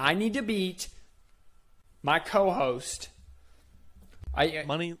 because I need to beat my co-host.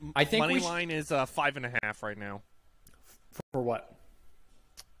 Money line is 5.5 right now. For what?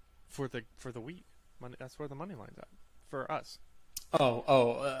 For the week. That's where the money line's at for us.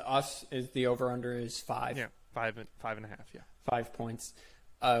 Us is the over-under is 5. Yeah, 5.5. Yeah, 5 points.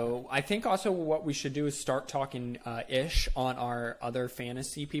 I think also what we should do is start talking ish on our other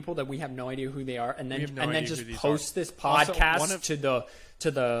fantasy people that we have no idea who they are, and then just post this podcast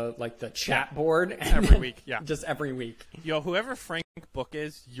to the like the chat board every week. Yeah, just every week. Yo, whoever Frank Book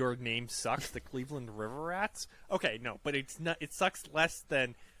is, your name sucks. The Cleveland River Rats. Okay, no, but it's not. It sucks less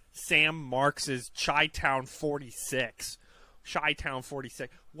than Sam Marks's Chi-Town 46. Chi-Town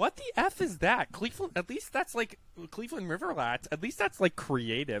 46. What the F is that? Cleveland, at least that's like Cleveland River Rats. At least that's like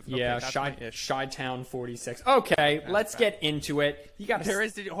creative. Yeah, okay, Chi-Town 46. Okay, let's get into it. You got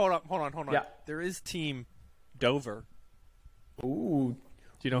hold on. Yeah. There is Team Dover. Ooh.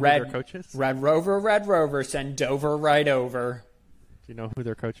 Do you know who their coach is? Red Rover, send Dover right over. Do you know who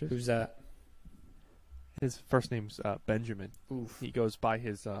their coach is? Who's that? His first name's Benjamin. Oof. He goes by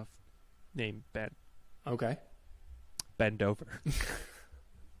his name, Ben. Okay. Bend over.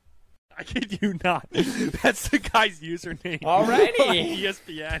 I kid you not. That's the guy's username. Alrighty. On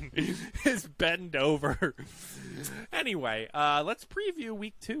ESPN is Bend over. Anyway, let's preview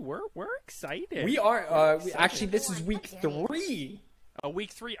week 2. We're excited. We are. Actually, this is week 3.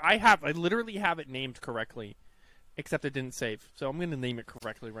 Week 3. I literally have it named correctly, except it didn't save. So I'm going to name it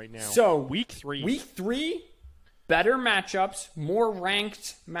correctly right now. So week 3. Week 3. Better matchups, more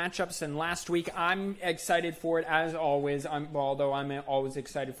ranked matchups than last week. I'm excited for it as always. Although I'm always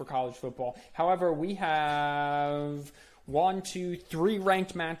excited for college football. However, we have 1, 2, 3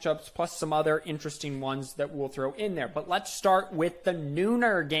 ranked matchups plus some other interesting ones that we'll throw in there. But let's start with the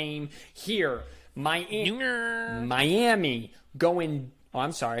nooner game here. Miami going.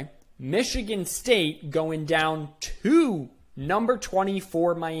 Michigan State going down to number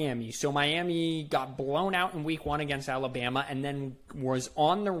 24 Miami. So Miami got blown out in week 1 against Alabama and then was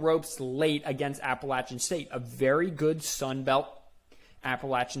on the ropes late against Appalachian State, a very good Sun Belt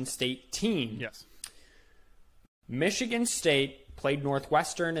Appalachian State team. Yes. Michigan State played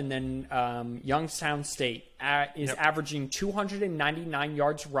Northwestern, and then Youngstown State is averaging 299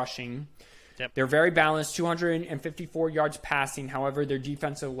 yards rushing. Yep. They're very balanced, 254 yards passing. However, their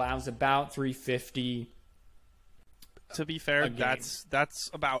defense allows about 350. To be fair, that's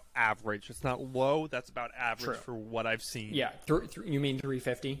about average. It's not low. That's about average for what I've seen. Yeah, you mean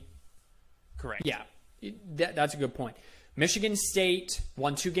 350? Correct. Yeah, that's a good point. Michigan State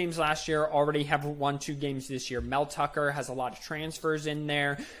won 2 games last year, already have won 2 games this year. Mel Tucker has a lot of transfers in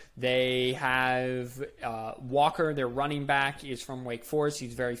there. They have Walker, their running back, is from Wake Forest.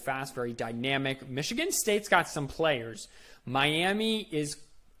 He's very fast, very dynamic. Michigan State's got some players. Miami is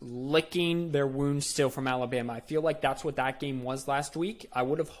licking their wounds still from Alabama. I feel like that's what that game was last week. I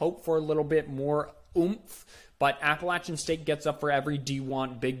would have hoped for a little bit more oomph, but Appalachian State gets up for every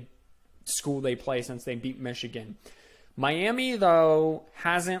D1 big school they play since they beat Michigan. Miami, though,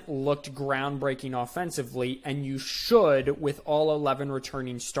 hasn't looked groundbreaking offensively, and you should with all 11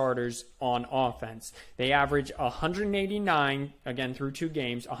 returning starters on offense. They average 189, again, through 2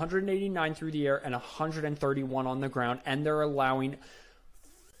 games, 189 through the air and 131 on the ground, and they're allowing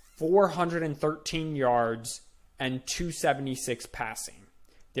 413 yards and 276 passing.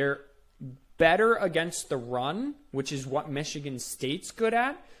 They're better against the run, which is what Michigan State's good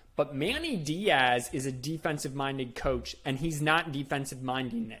at. But Manny Diaz is a defensive-minded coach, and he's not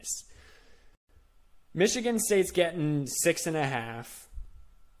defensive-mindedness. Michigan State's getting 6.5.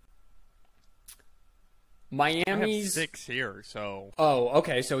 Miami's... I have 6 here, so... Oh,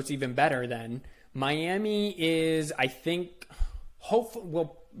 okay, so it's even better then. Miami is, I think, hopefully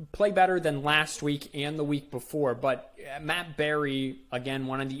will play better than last week and the week before, but Matt Berry, again,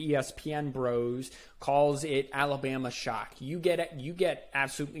 one of the ESPN bros, calls it Alabama shock. You get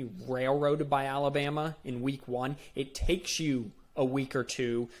absolutely railroaded by Alabama in week 1. It takes you a week or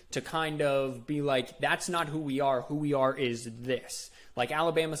two to kind of be like, that's not who we are. Who we are is this. Like,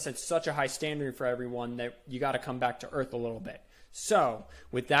 Alabama sets such a high standard for everyone that you got to come back to earth a little bit. So,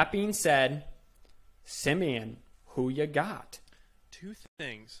 with that being said, Simeon, who you got? 2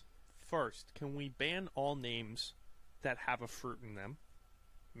 things. First, can we ban all names that have a fruit in them?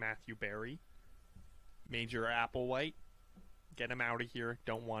 Matthew Berry, Major Applewhite, get him out of here.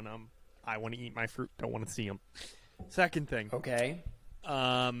 Don't want him. I want to eat my fruit. Don't want to see him. Second thing. Okay.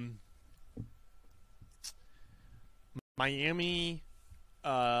 Miami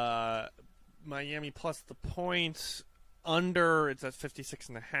plus the points. Under, it's at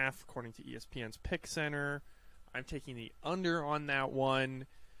 56.5 according to ESPN's Pick Center. I'm taking the under on that one.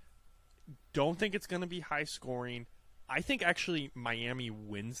 Don't think it's going to be high scoring. I think actually Miami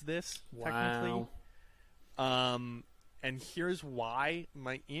wins this, technically. And here's why.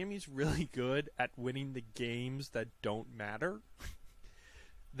 Miami's really good at winning the games that don't matter.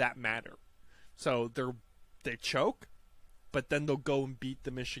 that matter. So they choke, but then they'll go and beat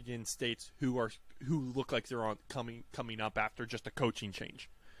the Michigan States who look like they're coming up after just a coaching change.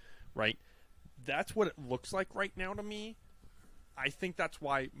 Right? That's what it looks like right now to me. I think that's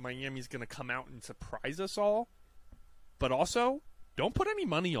why Miami's going to come out and surprise us all. But also, don't put any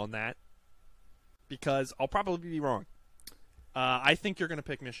money on that because I'll probably be wrong. I think you're going to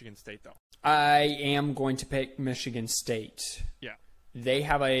pick Michigan State, though. I am going to pick Michigan State. Yeah. They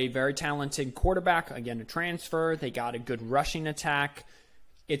have a very talented quarterback, again, a transfer. They got a good rushing attack.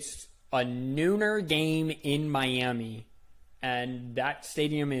 It's a nooner game in Miami. And that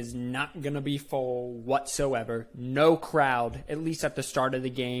stadium is not going to be full whatsoever. No crowd, at least at the start of the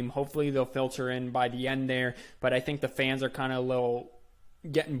game. Hopefully they'll filter in by the end there. But I think the fans are kind of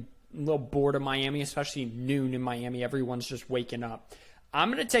getting a little bored of Miami, especially noon in Miami. Everyone's just waking up. I'm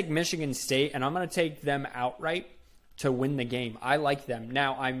going to take Michigan State, and I'm going to take them outright to win the game. I like them.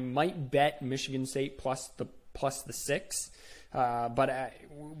 Now, I might bet Michigan State plus the 6. But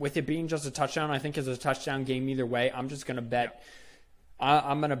with it being just a touchdown, I think it's a touchdown game either way. I'm just going to bet.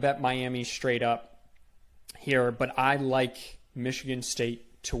 I'm going to bet Miami straight up here, but I like Michigan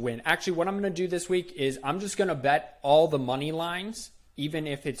State to win. Actually, what I'm going to do this week is I'm just going to bet all the money lines, even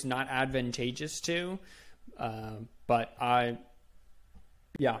if it's not advantageous to. But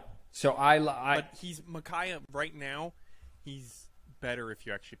he's Micaiah right now. He's better if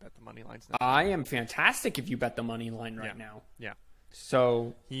you actually bet the money lines now. I am fantastic if you bet the money line right now. Yeah.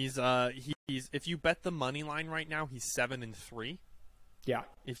 So he's if you bet the money line right now, he's 7-3. Yeah.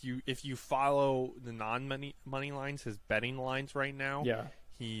 If you follow the non-money lines, his betting lines right now,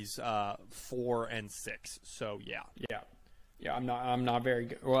 he's 4-6. So yeah. Yeah, I'm not very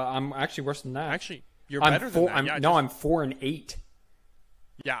good. Well, I'm actually worse than that. Actually, you're better than that. I'm 4-8.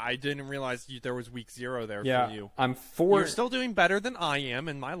 Yeah, I didn't realize there was week 0 there for you. I'm 4. You're still doing better than I am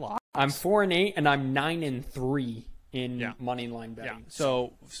in my lot. I'm 4-8, and I'm 9-3 in money line betting.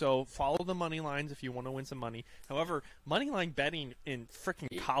 Yeah. So follow the money lines if you want to win some money. However, money line betting in freaking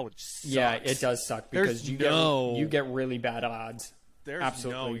college sucks. Yeah, it does suck because you get really bad odds.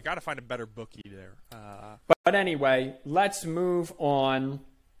 Absolutely. You got to find a better bookie there. But anyway, let's move on.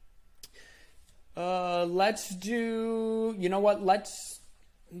 Let's do. You know what? Let's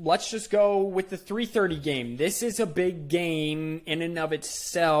let's just go with the 3:30 game. This is a big game in and of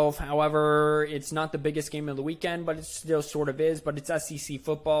itself. However, it's not the biggest game of the weekend, but it still sort of is. But it's SEC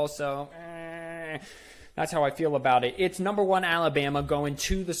football, so that's how I feel about it. It's number 1 Alabama going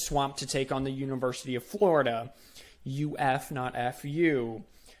to the Swamp to take on the University of Florida. UF, not FU.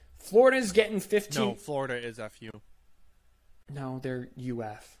 Florida's getting 15. No, Florida is FU. No, they're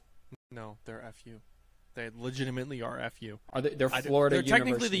UF. No, they're FU. They legitimately are FU. They're Florida They're technically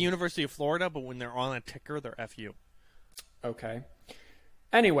University. the University of Florida, but when they're on a ticker, they're FU. Okay.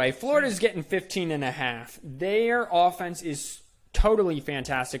 Anyway, Florida's getting 15.5. Their offense is totally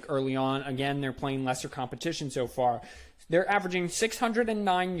fantastic early on. Again, they're playing lesser competition so far. They're averaging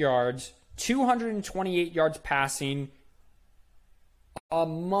 609 yards, 228 yards passing, a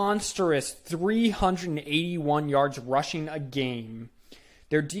monstrous 381 yards rushing a game.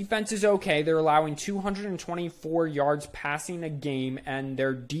 Their defense is okay. They're allowing 224 yards passing a game, and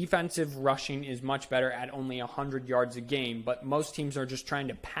their defensive rushing is much better at only 100 yards a game. But most teams are just trying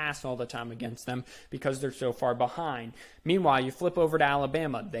to pass all the time against them because they're so far behind. Meanwhile, you flip over to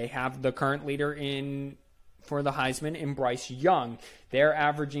Alabama. They have the current leader for the Heisman in Bryce Young. They're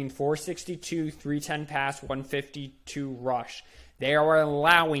averaging 462, 310 pass, 152 rush. They are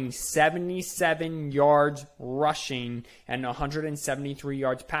allowing 77 yards rushing and 173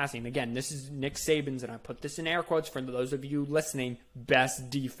 yards passing. Again, this is Nick Saban's, and I put this in air quotes for those of you listening,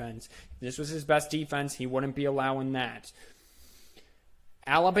 best defense. If this was his best defense, he wouldn't be allowing that.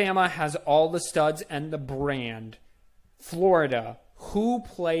 Alabama has all the studs and the brand. Florida, who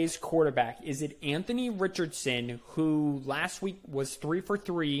plays quarterback? Is it Anthony Richardson, who last week was 3 for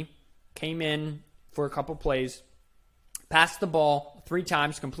 3, came in for a couple plays, passed the ball 3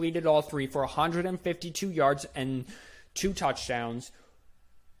 times, completed all 3 for 152 yards and 2 touchdowns,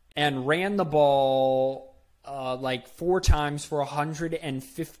 and ran the ball 4 times for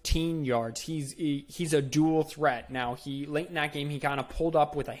 115 yards. He's a dual threat. Now, late in that game, he kind of pulled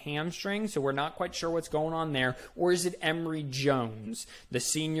up with a hamstring, so we're not quite sure what's going on there. Or is it Emory Jones, the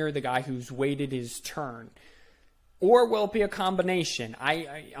senior, the guy who's waited his turn? Or will it be a combination?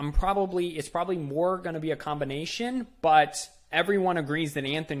 It's probably more going to be a combination, but everyone agrees that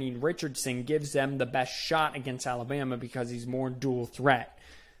Anthony Richardson gives them the best shot against Alabama because he's more dual threat.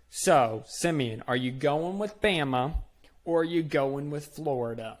 So, Simeon, are you going with Bama or are you going with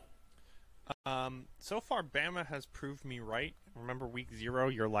Florida? So far, Bama has proved me right. Remember week 0,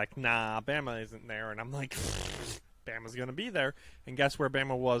 you're like, nah, Bama isn't there. And I'm like, Bama's going to be there. And guess where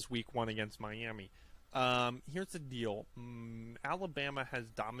Bama was week 1 against Miami? Here's the deal. Alabama has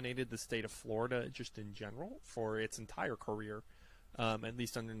dominated the state of Florida just in general for its entire career, at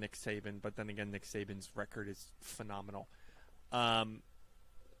least under Nick Saban. But then again, Nick Saban's record is phenomenal.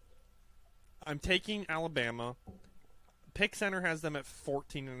 I'm taking Alabama. Pick Center has them at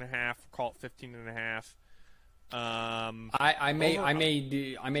 14.5. Call it 15.5. I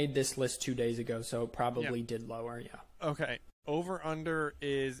made this list 2 days ago, so it probably did lower. Yeah. Okay. Over under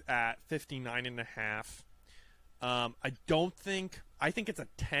is at 59.5. I think it's a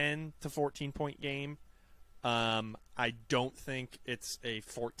 10 to 14 point game. I don't think it's a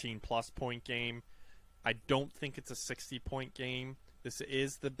 14 plus point game. I don't think it's a 60 point game. This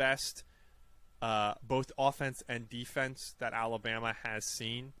is the best both offense and defense that Alabama has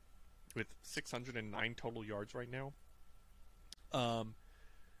seen, with 609 total yards right now. Or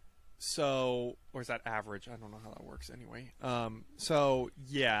is that average? I don't know how that works anyway.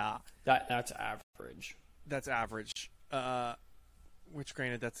 Yeah. That's average. That's average. Which,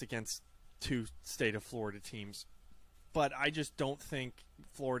 granted, that's against 2 state of Florida teams. But I just don't think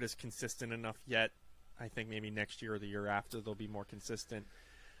Florida's consistent enough yet. I think maybe next year or the year after they'll be more consistent.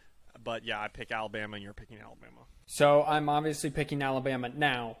 But, yeah, I pick Alabama, and you're picking Alabama. So I'm obviously picking Alabama.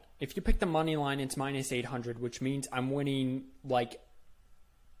 Now, if you pick the money line, it's minus 800, which means I'm winning like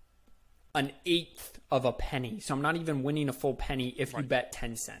an eighth of a penny. So I'm not even winning a full penny if you bet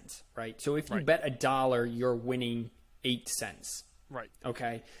 10 cents, right? So if you bet $1, you're winning 8 cents. Right.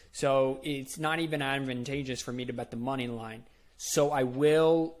 Okay. So it's not even advantageous for me to bet the money line. So I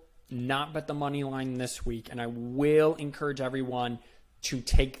will not bet the money line this week, and I will encourage everyone to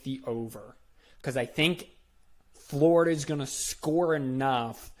take the over, because I think Florida is going to score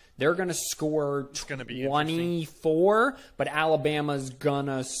enough. They're going to score 24, but Alabama's going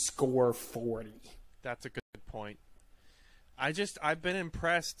to score 40. That's a good point. I've been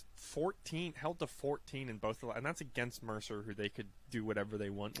impressed. 14 held to 14 in both, and that's against Mercer, who they could do whatever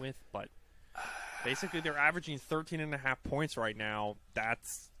they want with. But basically, they're averaging 13.5 points right now.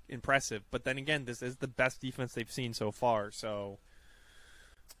 That's impressive. But then again, this is the best defense they've seen so far. So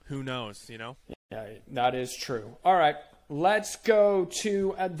who knows? You know? Yeah, that is true. All right, let's go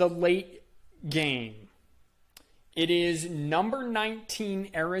to the late game. It is number 19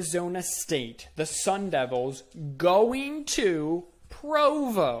 Arizona State, the Sun Devils, going to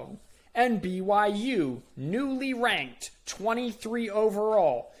Provo. And BYU, newly ranked 23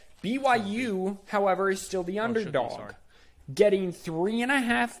 overall. BYU, however, is still the underdog, getting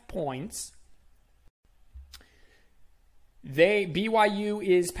 3.5 points. BYU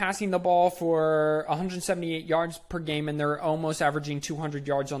is passing the ball for 178 yards per game, and they're almost averaging 200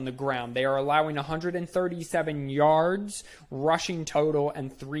 yards on the ground. They are allowing 137 yards rushing total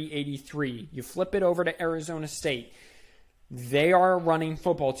and 383. You flip it over to Arizona State. They are a running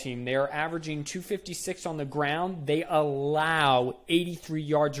football team. They are averaging 256 on the ground. They allow 83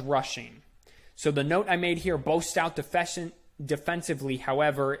 yards rushing. So the note I made here, both stout defensively.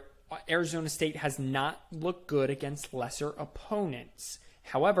 However, Arizona State has not looked good against lesser opponents.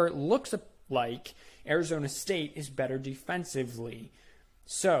 However, it looks like Arizona State is better defensively.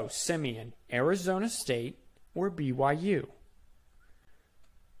 So, Simeon, Arizona State or BYU?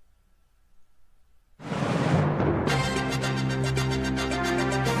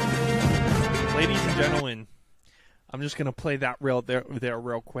 Ladies and gentlemen, I'm just going to play that there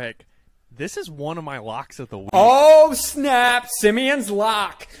real quick. This is one of my locks of the week. Oh, snap. Simeon's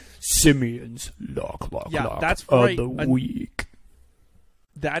lock. Simeon's lock that's of right. the week.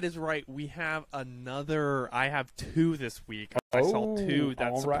 That is right. We have another. I have two this week. I saw two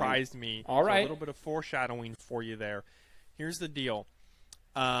that surprised me. All right. So a little bit of foreshadowing for you there. Here's the deal.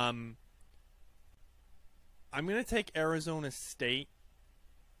 I'm going to take Arizona State.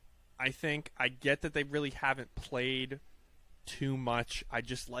 I get that they really haven't played too much. I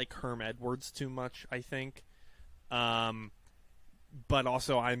just like Herm Edwards too much, I think. But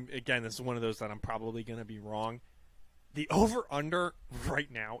also, this is one of those that I'm probably going to be wrong. The over-under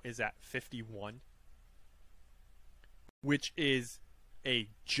right now is at 51, which is a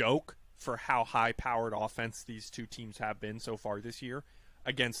joke for how high-powered offense these two teams have been so far this year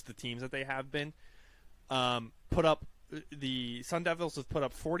against the teams that they have been. The Sun Devils have put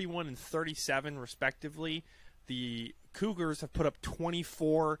up 41 and 37, respectively. The Cougars have put up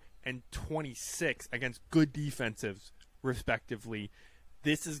 24 and 26 against good defensives, respectively.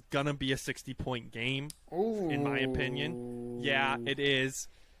 This is going to be a 60-point game, in my opinion. Yeah, it is.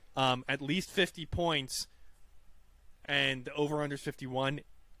 At least 50 points, and the over-under is 51.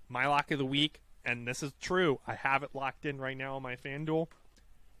 My lock of the week, and this is true, I have it locked in right now on my FanDuel.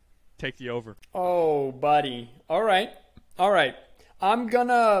 Take the over. Oh, buddy. All right. I'm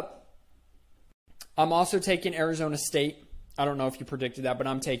also taking Arizona State. I don't know if you predicted that, but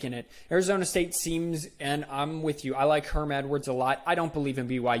I'm taking it. Arizona State seems, and I'm with you, I like Herm Edwards a lot. I don't believe in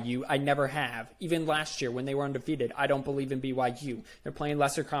BYU. I never have. Even last year when they were undefeated, I don't believe in BYU. They're playing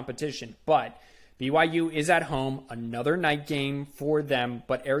lesser competition. But BYU is at home. Another night game for them.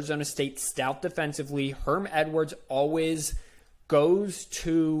 But Arizona State stout defensively. Herm Edwards always goes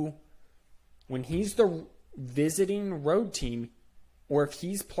to, when he's the visiting road team, or if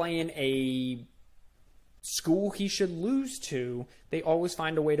he's playing a school he should lose to, they always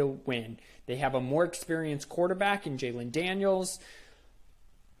find a way to win. They have a more experienced quarterback in Jalen Daniels,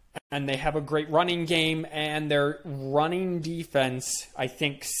 and they have a great running game, and their running defense, I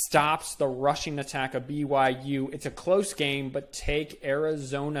think, stops the rushing attack of BYU. It's a close game, but take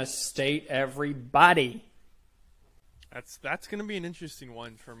Arizona State, everybody. That's going to be an interesting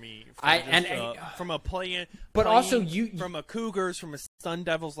one for me. From a play-in, but also from a Cougars, from a Sun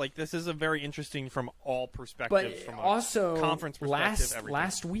Devils, like this is a very interesting from all perspectives. But from a also, conference perspective,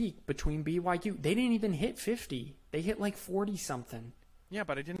 last week between BYU, they didn't even hit 50. They hit like 40 something. Yeah,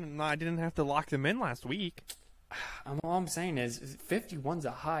 but I didn't have to lock them in last week. All I'm saying is 51's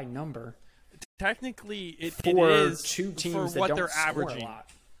a high number. Technically, it is two teams for what that they're don't score averaging a lot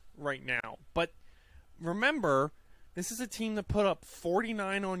right now. But remember, this is a team that put up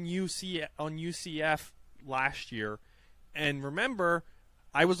 49 on UCF last year. And remember,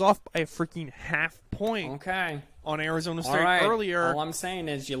 I was off by a freaking half point on Arizona State earlier. All I'm saying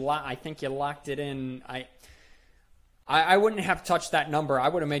is I think you locked it in. I wouldn't have touched that number. I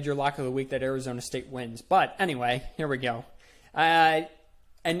would have made your lock of the week that Arizona State wins. But anyway, here we go. An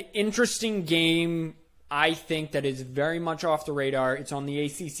interesting game, I think, that is very much off the radar. It's on the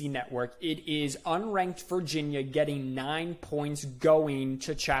ACC network. It is unranked Virginia getting 9 points going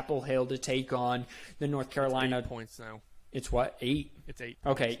to Chapel Hill to take on the North Carolina. It's 8 points now. It's what? 8? It's 8.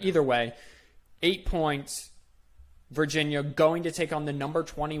 Okay, either way. 8 points. Virginia going to take on the number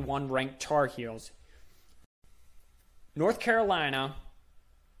 21 ranked Tar Heels. North Carolina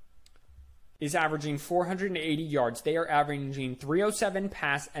is averaging 480 yards. They are averaging 307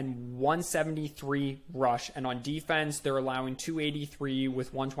 pass and 173 rush. And on defense, they're allowing 283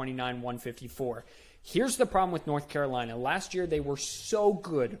 with 129, 154. Here's the problem with North Carolina. Last year, they were so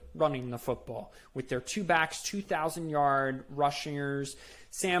good running the football with their two backs, 2,000-yard rushers.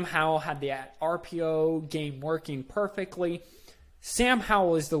 Sam Howell had the RPO game working perfectly. Sam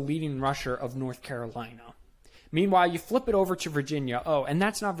Howell is the leading rusher of North Carolina. Meanwhile, you flip it over to Virginia. Oh, and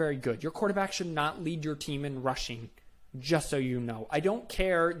that's not very good. Your quarterback should not lead your team in rushing, just so you know. I don't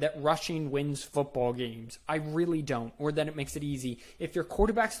care that rushing wins football games. I really don't, or that it makes it easy. If your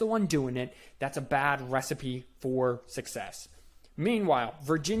quarterback's the one doing it, that's a bad recipe for success. Meanwhile,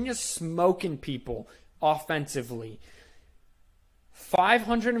 Virginia's smoking people offensively.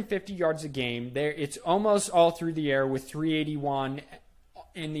 550 yards a game. It's almost all through the air with 381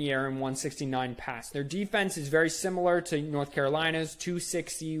 in the air and 169 pass. Their defense is very similar to North Carolina's,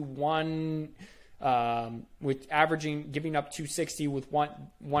 261 with averaging, giving up 260 with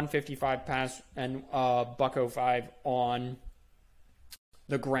 155 pass and $105 on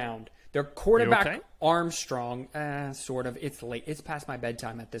the ground. Their quarterback, okay? Armstrong, sort of. It's late. It's past my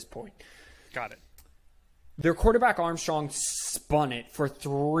bedtime at this point. Got it. Their quarterback, Armstrong, spun it for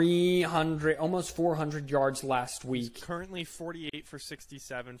 300, almost 400 yards last week. He's currently 48 for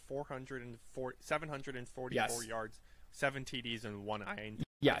 67, 744 Yes. yards, 7 TDs, and 1 INT.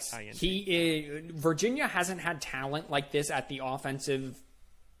 Yes. Virginia hasn't had talent like this at the offensive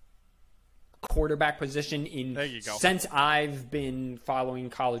quarterback position There you go. since I've been following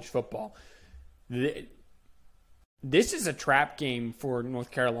college football. This is a trap game for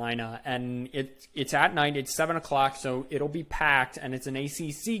North Carolina, and it's at night. It's 7 o'clock, so it'll be packed, and it's an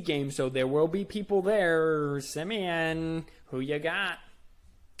ACC game, so there will be people there. Simeon, who you got?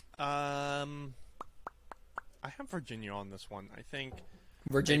 I have Virginia on this one. I think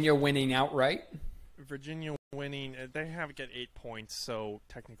Virginia winning outright? Virginia winning. They have get 8 points, so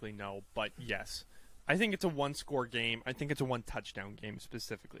technically no, but yes. I think it's a one-score game. I think it's a one-touchdown game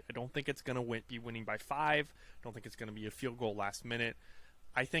specifically. I don't think it's going to be winning by 5. I don't think it's going to be a field goal last minute.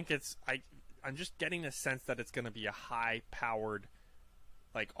 I think I'm just getting a sense that it's going to be a high-powered,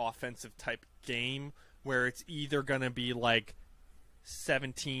 like, offensive-type game where it's either going to be, like,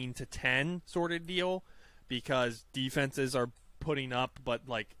 17-10 sort of deal because defenses are putting up, but,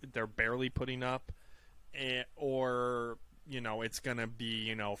 like, they're barely putting up, or it's going to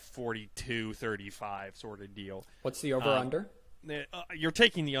be, 42-35 sort of deal. What's the over-under? You're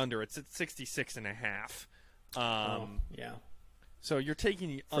taking the under. It's at 66.5. Yeah. So you're taking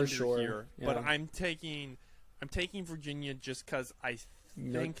the under sure. here, Yeah. but I'm taking Virginia just because I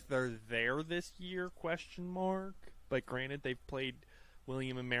think they're there this year? Question mark. But granted, they've played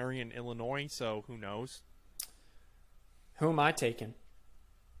William and Mary in Illinois, so who knows? Who am I taking?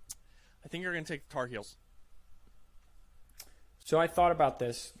 I think you're going to take the Tar Heels. So I thought about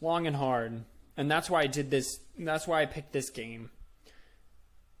this long and hard, and that's why I did this. That's why I picked this game.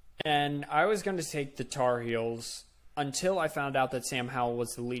 And I was going to take the Tar Heels until I found out that Sam Howell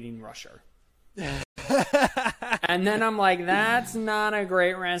was the leading rusher. And then I'm like, that's not a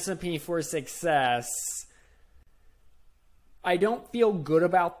great recipe for success. I don't feel good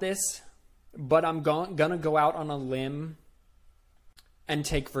about this, but I'm going to go out on a limb and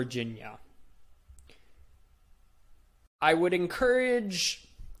take Virginia. I would encourage,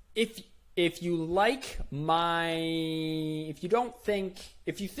 if you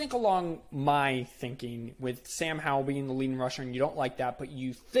think along my thinking with Sam Howell being the leading rusher and you don't like that, but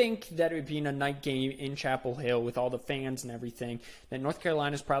you think that it being a night game in Chapel Hill with all the fans and everything, that North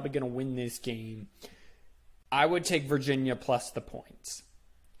Carolina's probably going to win this game, I would take Virginia plus the points.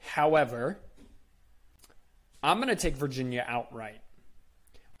 However, I'm going to take Virginia outright.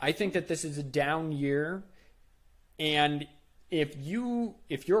 I think that this is a down year. And if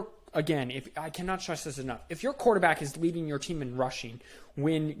I cannot stress this enough, if your quarterback is leading your team in rushing,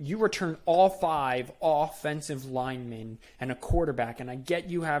 when you return all 5 offensive linemen and a quarterback, and I get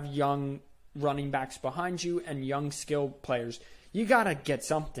you have young running backs behind you and young skilled players, you got to get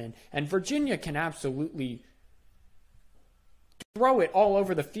something. And Virginia can absolutely throw it all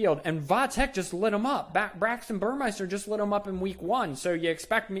over the field, and Vatek just lit them up. Braxton Burmeister just lit them up in week 1. So you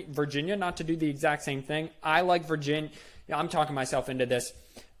expect Virginia not to do the exact same thing? I like Virginia. I'm talking myself into this.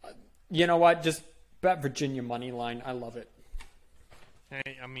 You know what? Just bet Virginia money line. I love it.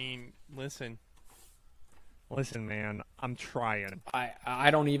 Hey, I mean, listen, man, I'm trying.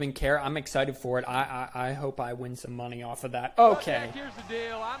 I don't even care. I'm excited for it. I hope I win some money off of that. Okay. Jack, here's the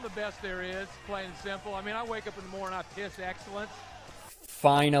deal. I'm the best there is, plain and simple. I mean, I wake up in the morning, I piss excellence.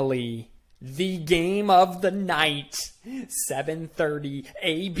 Finally, The game of the night, 7:30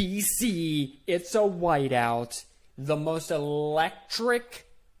 ABC. It's a whiteout. The most electric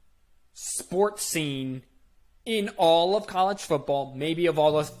sports scene in all of college football, maybe of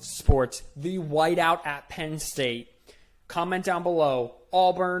all of sports. The whiteout at Penn State. Comment down below.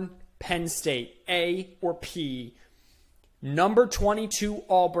 Auburn, Penn State, A or P. Number 22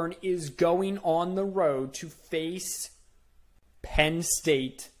 Auburn is going on the road to face Penn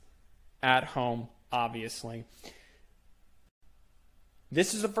State at home, obviously.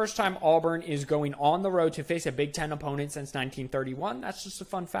 This is the first time Auburn is going on the road to face a Big Ten opponent since 1931. That's just a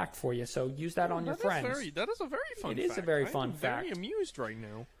fun fact for you, so use that on your friends. That is a very fun fact. It is a very fun fact. I'm very amused right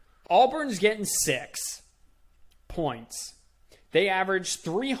now. Auburn's getting 6 points. They average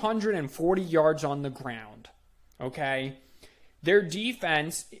 340 yards on the ground, okay? Their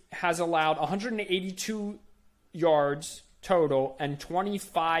defense has allowed 182 yards total and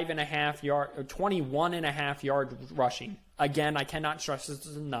 21.5 yard rushing. Again, I cannot stress this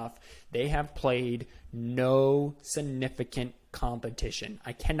enough. They have played no significant competition.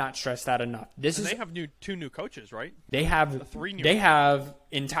 I cannot stress that enough. They have two new coaches, right? They have 3 new. They have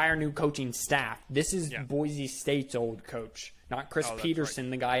entire new coaching staff. This is Yeah. Boise State's old coach, not Chris that's Peterson,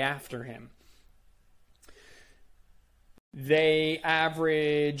 right. the guy after him. They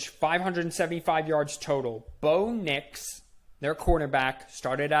average 575 yards total. Bo Nix, their quarterback,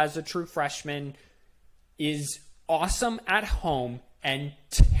 started as a true freshman, is awesome at home and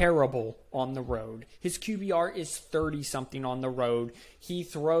terrible on the road. His QBR is 30-something on the road. He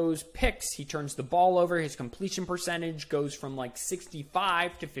throws picks. He turns the ball over. His completion percentage goes from like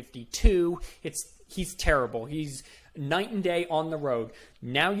 65 to 52. He's terrible. He's night and day on the road.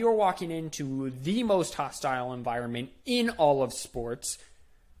 Now you're walking into the most hostile environment in all of sports.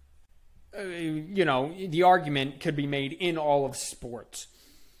 The argument could be made in all of sports.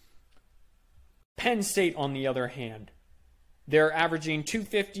 Penn State, on the other hand, they're averaging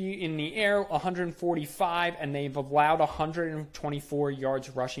 250 in the air, 145, and they've allowed 124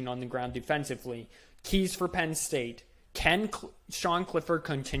 yards rushing on the ground defensively. Keys for Penn State. Can Sean Clifford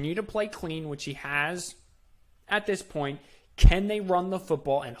continue to play clean, which he has at this point? Can they run the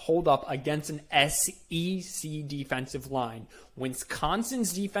football and hold up against an SEC defensive line?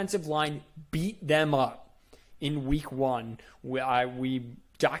 Wisconsin's defensive line beat them up in week 1. We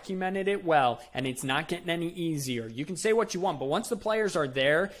documented it well, and it's not getting any easier. You can say what you want, but once the players are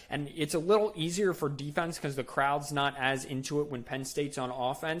there, and it's a little easier for defense because the crowd's not as into it when Penn State's on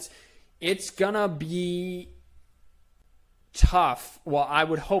offense, it's going to be tough. Well, I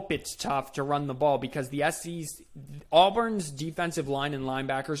would hope it's tough to run the ball because the Auburn's defensive line and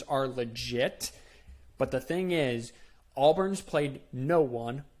linebackers are legit. But the thing is, Auburn's played no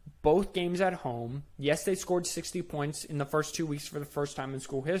one, both games at home. Yes, they scored 60 points in the first 2 weeks for the first time in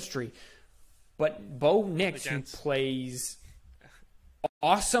school history. But Bo Nix, who plays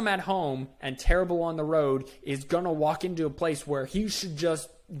awesome at home and terrible on the road, is going to walk into a place where he should just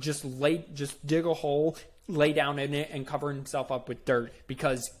dig a hole, lay down in it, and cover himself up with dirt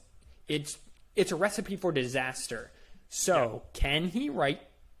because it's a recipe for disaster. So, can he right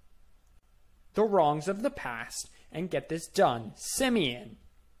the wrongs of the past and get this done? Simeon,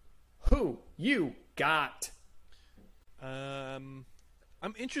 who you got? I'm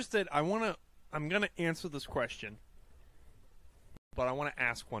interested. I'm gonna answer this question, but I want to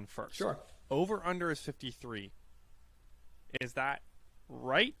ask one first. Sure. Over under is 53. Is that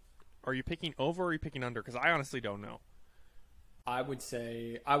right? Are you picking over or are you picking under? Because I honestly don't know. I would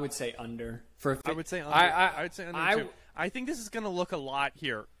say under. I would say under. I would say under too. I think this is going to look a lot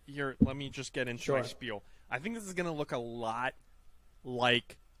here. Let me just get into my spiel. I think this is going to look a lot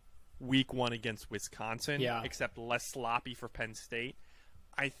like week 1 against Wisconsin, except less sloppy for Penn State.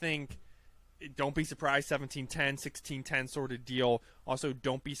 I think don't be surprised, 17-10, 16-10 sort of deal. Also,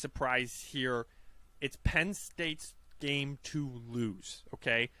 don't be surprised here. It's Penn State's game to lose,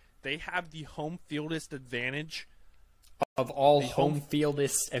 okay? They have the home fieldist advantage. Of all home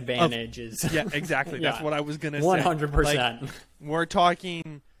fieldist advantages. Yeah, exactly. That's what I was going to say. 100%. Like, we're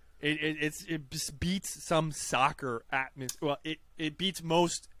talking, it beats some soccer atmosphere. Well, it beats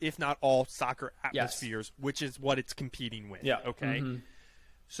most, if not all, soccer atmospheres, which is what it's competing with. Yeah. Okay? Mm-hmm.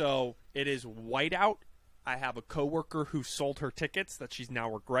 So it is whiteout. I have a coworker who sold her tickets that she's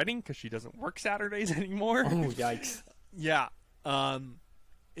now regretting because she doesn't work Saturdays anymore. Oh, yikes. Yeah.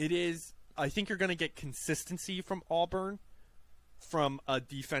 It is. I think you're going to get consistency from Auburn from a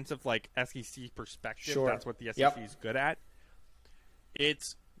defensive, SEC perspective. Sure. That's what the SEC is good at.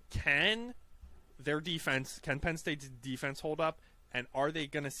 Can Penn State's defense hold up, and are they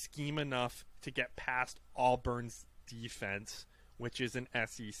going to scheme enough to get past Auburn's defense which is an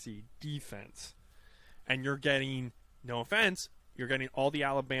SEC defense. And you're getting, no offense, you're getting all the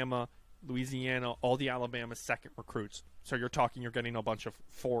Alabama, Louisiana, all the Alabama second recruits. So you're getting a bunch of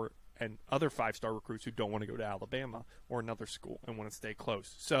 4 and other 5-star recruits who don't want to go to Alabama or another school and want to stay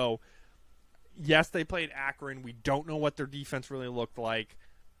close. So, yes, they played Akron. We don't know what their defense really looked like.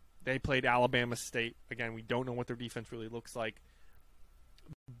 They played Alabama State. Again, we don't know what their defense really looks like.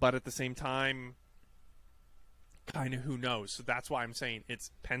 But at the same time, kind of who knows. So that's why I'm saying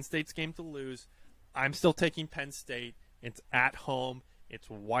it's Penn State's game to lose. I'm still taking Penn State. It's at home. It's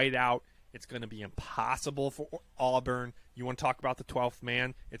white out. It's going to be impossible for Auburn. You want to talk about the 12th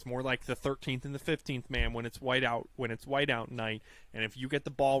man? It's more like the 13th and the 15th man when it's white out night. And if you get the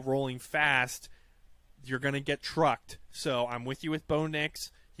ball rolling fast, you're going to get trucked. So I'm with you with Bo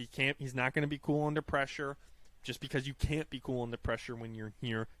Nix. He's not going to be cool under pressure. Just because you can't be cool under pressure when you're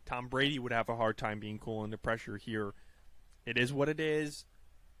here. Tom Brady would have a hard time being cool under pressure here. It is what it is.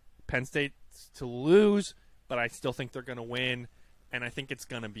 Penn State's to lose, but I still think they're going to win. And I think it's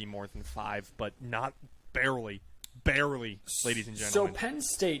going to be more than 5, but not barely, ladies and gentlemen. So Penn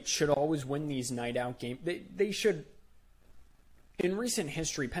State should always win these night out games. They should. In recent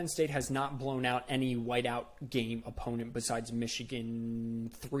history, Penn State has not blown out any whiteout game opponent besides Michigan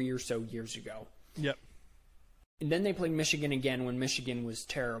 3 or so years ago. Yep. And then they played Michigan again when Michigan was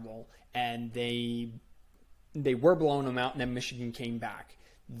terrible, and they were blowing them out, and then Michigan came back.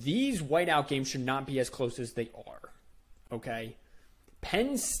 These whiteout games should not be as close as they are. Okay?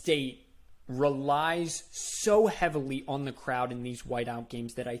 Penn State relies so heavily on the crowd in these whiteout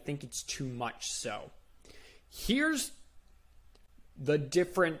games that I think it's too much so. Here's the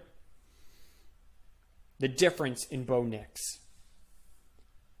difference in Bo Nix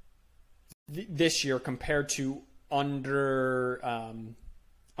this year compared to under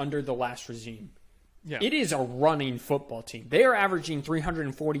the last regime. Yeah. It is a running football team. They are averaging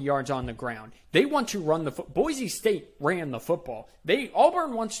 340 yards on the ground. They want to run the football. Boise State ran the football.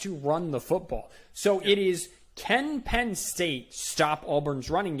 Auburn wants to run the football. So it is, can Penn State stop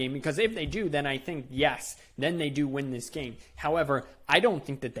Auburn's running game? Because if they do, then I think, yes, then they do win this game. However, I don't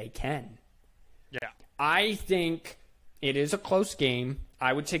think that they can. Yeah. I think it is a close game.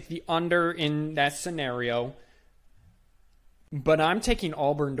 I would take the under in that scenario. But I'm taking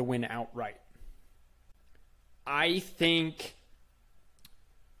Auburn to win outright. I think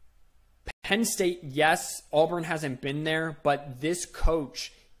Penn State, yes, Auburn hasn't been there, but this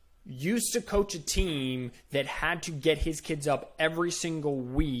coach used to coach a team that had to get his kids up every single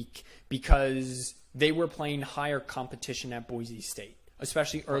week because they were playing higher competition at Boise State,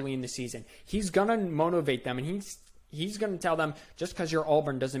 especially early in the season. He's going to motivate them, and he's going to tell them, just because you're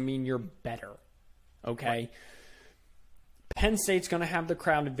Auburn doesn't mean you're better, okay? Right. Penn State's going to have the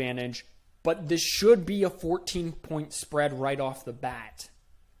crowd advantage. But this should be a 14-point spread right off the bat.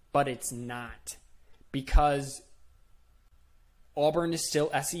 But it's not. Because Auburn is still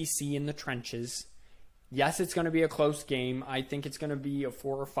SEC in the trenches. Yes, it's going to be a close game. I think it's going to be a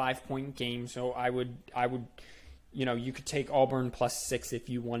 4 or 5 point game. So I would, you could take Auburn +6 if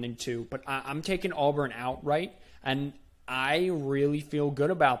you wanted to. But I'm taking Auburn outright. And I really feel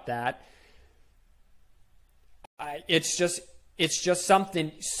good about that. It's just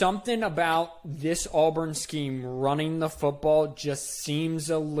something about this Auburn scheme running the football just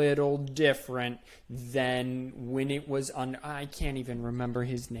seems a little different than when it was under, I can't even remember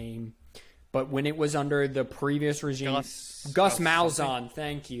his name, but when it was under the previous regime, Gus Malzahn,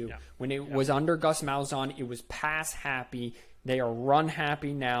 thank you. Yeah. When it was under Gus Malzahn, it was pass happy. They are run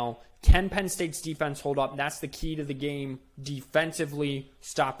happy now. Can Penn State's defense hold up? That's the key to the game. Defensively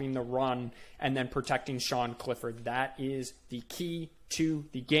stopping the run and then protecting Sean Clifford. That is the key to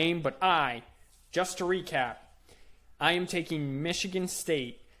the game. But just to recap, I am taking Michigan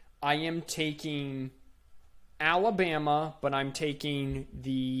State. I am taking Alabama, but I'm taking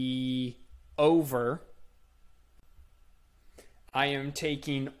the over. I am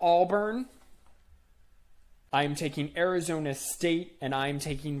taking Auburn. I am taking Arizona State, and I am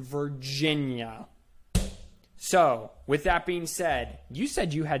taking Virginia. So, with that being said, you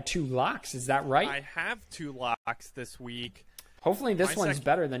said you had 2 locks. Is that right? I have 2 locks this week. Hopefully this one's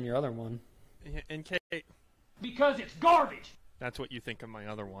better than your other one. In case, because it's garbage. That's what you think of my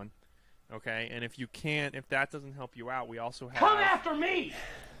other one. Okay? And if that doesn't help you out, we also have... Come after me!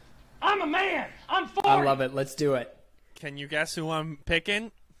 I'm a man! I'm 40! I love it. Let's do it. Can you guess who I'm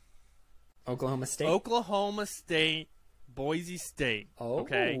picking? Oklahoma State. Oklahoma State, Boise State. Oh.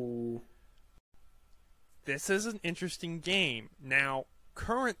 Okay. This is an interesting game. Now,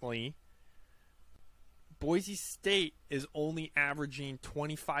 currently, Boise State is only averaging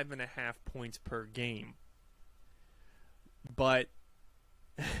 25.5 points per game. But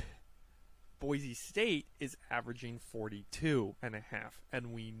Boise State is averaging 42.5.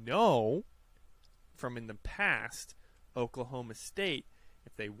 And we know from in the past, Oklahoma State,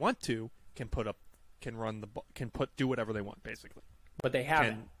 if they want to, can do whatever they want, basically. But they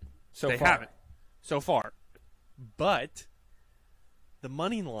haven't They far. haven't so far. But the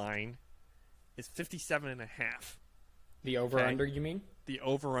money line is 57.5. The over-under, you mean? The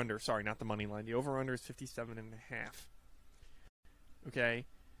over-under, sorry, not the money line. The over-under is 57.5. Okay?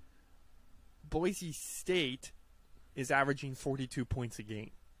 Boise State is averaging 42 points a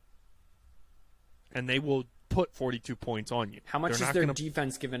game. And they will put 42 points on you. How much is their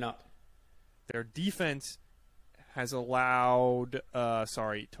defense given up? Their defense has allowed,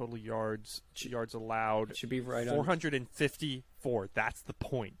 total yards allowed. Should be right on. 454. That's the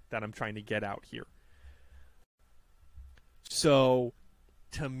point that I'm trying to get out here. So,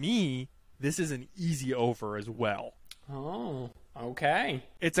 to me, this is an easy over as well. Oh, okay.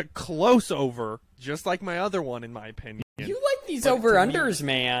 It's a close over, just like my other one, in my opinion. You like these over-unders,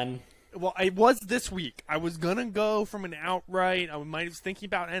 man. Well, it was this week. I was going to go from an outright. I was thinking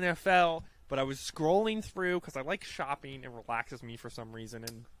about NFL, but I was scrolling through because I like shopping. It relaxes me for some reason.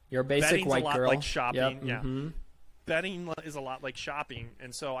 And you're a basic betting's white a lot girl. like shopping. Yep. Yeah. Mm-hmm. Betting is a lot like shopping.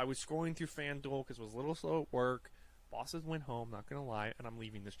 And so I was scrolling through FanDuel because it was a little slow at work. Bosses went home, not going to lie, and I'm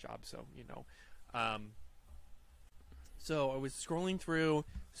leaving this job, so, you know. So I was scrolling through,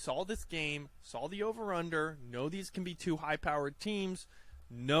 saw this game, saw the over-under, know these can be two high-powered teams,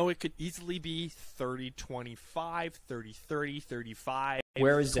 know it could easily be 30-25, 30-30, 35,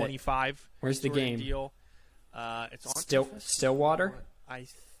 Where is 25. It? Where's the game? Deal. It's on Stillwater? I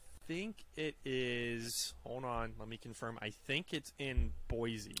think it is, hold on, let me confirm. I think it's in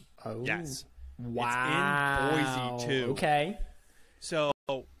Boise. Oh. Yes. Wow. It's in Boise, too. Okay. So,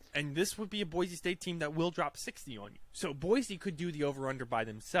 and this would be a Boise State team that will drop 60 on you. So Boise could do the over-under by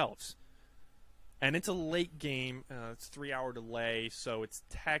themselves. And it's a late game. It's 3-hour delay, so it's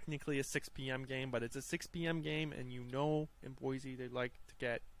technically a 6 p.m. game, but it's a 6 p.m. game, and you know in Boise they like to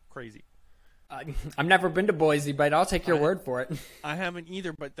get crazy. I've never been to Boise, but I'll take your word for it. I haven't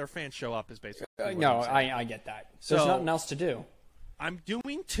either, but their fans show up is basically what no, I'm saying. I get that. There's nothing else to do. I'm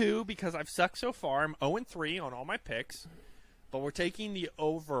doing 2 because I've sucked so far. I'm 0-3 on all my picks, but we're taking the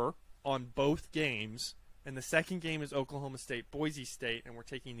over on both games. And the second game is Oklahoma State, Boise State, and we're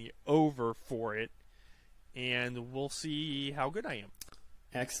taking the over for it. And we'll see how good I am.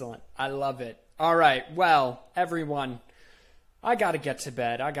 Excellent. I love it. All right. Well, everyone, I got to get to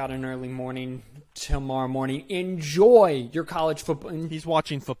bed. I got an early morning tomorrow morning. Enjoy your college football. He's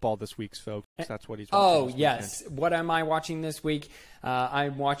watching football this week, folks. That's what he's watching. Oh, this yes. weekend. What am I watching this week?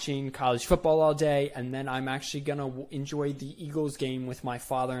 I'm watching college football all day, and then I'm actually going to enjoy the Eagles game with my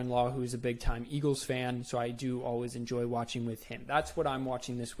father-in-law, who's a big-time Eagles fan, so I do always enjoy watching with him. That's what I'm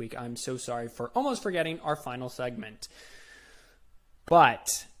watching this week. I'm so sorry for almost forgetting our final segment.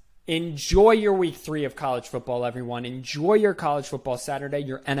 But enjoy your week 3 of college football, everyone. Enjoy your college football Saturday,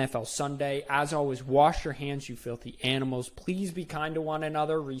 your NFL Sunday. As always, wash your hands, you filthy animals. Please be kind to one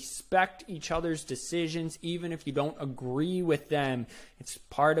another. Respect each other's decisions, even if you don't agree with them. It's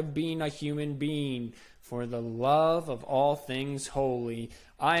part of being a human being. For the love of all things holy.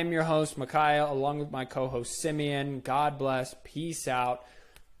 I am your host, Micaiah, along with my co-host, Simeon. God bless. Peace out.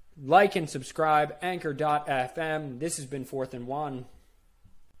 Like and subscribe, Anchor.fm. This has been 4th and 1.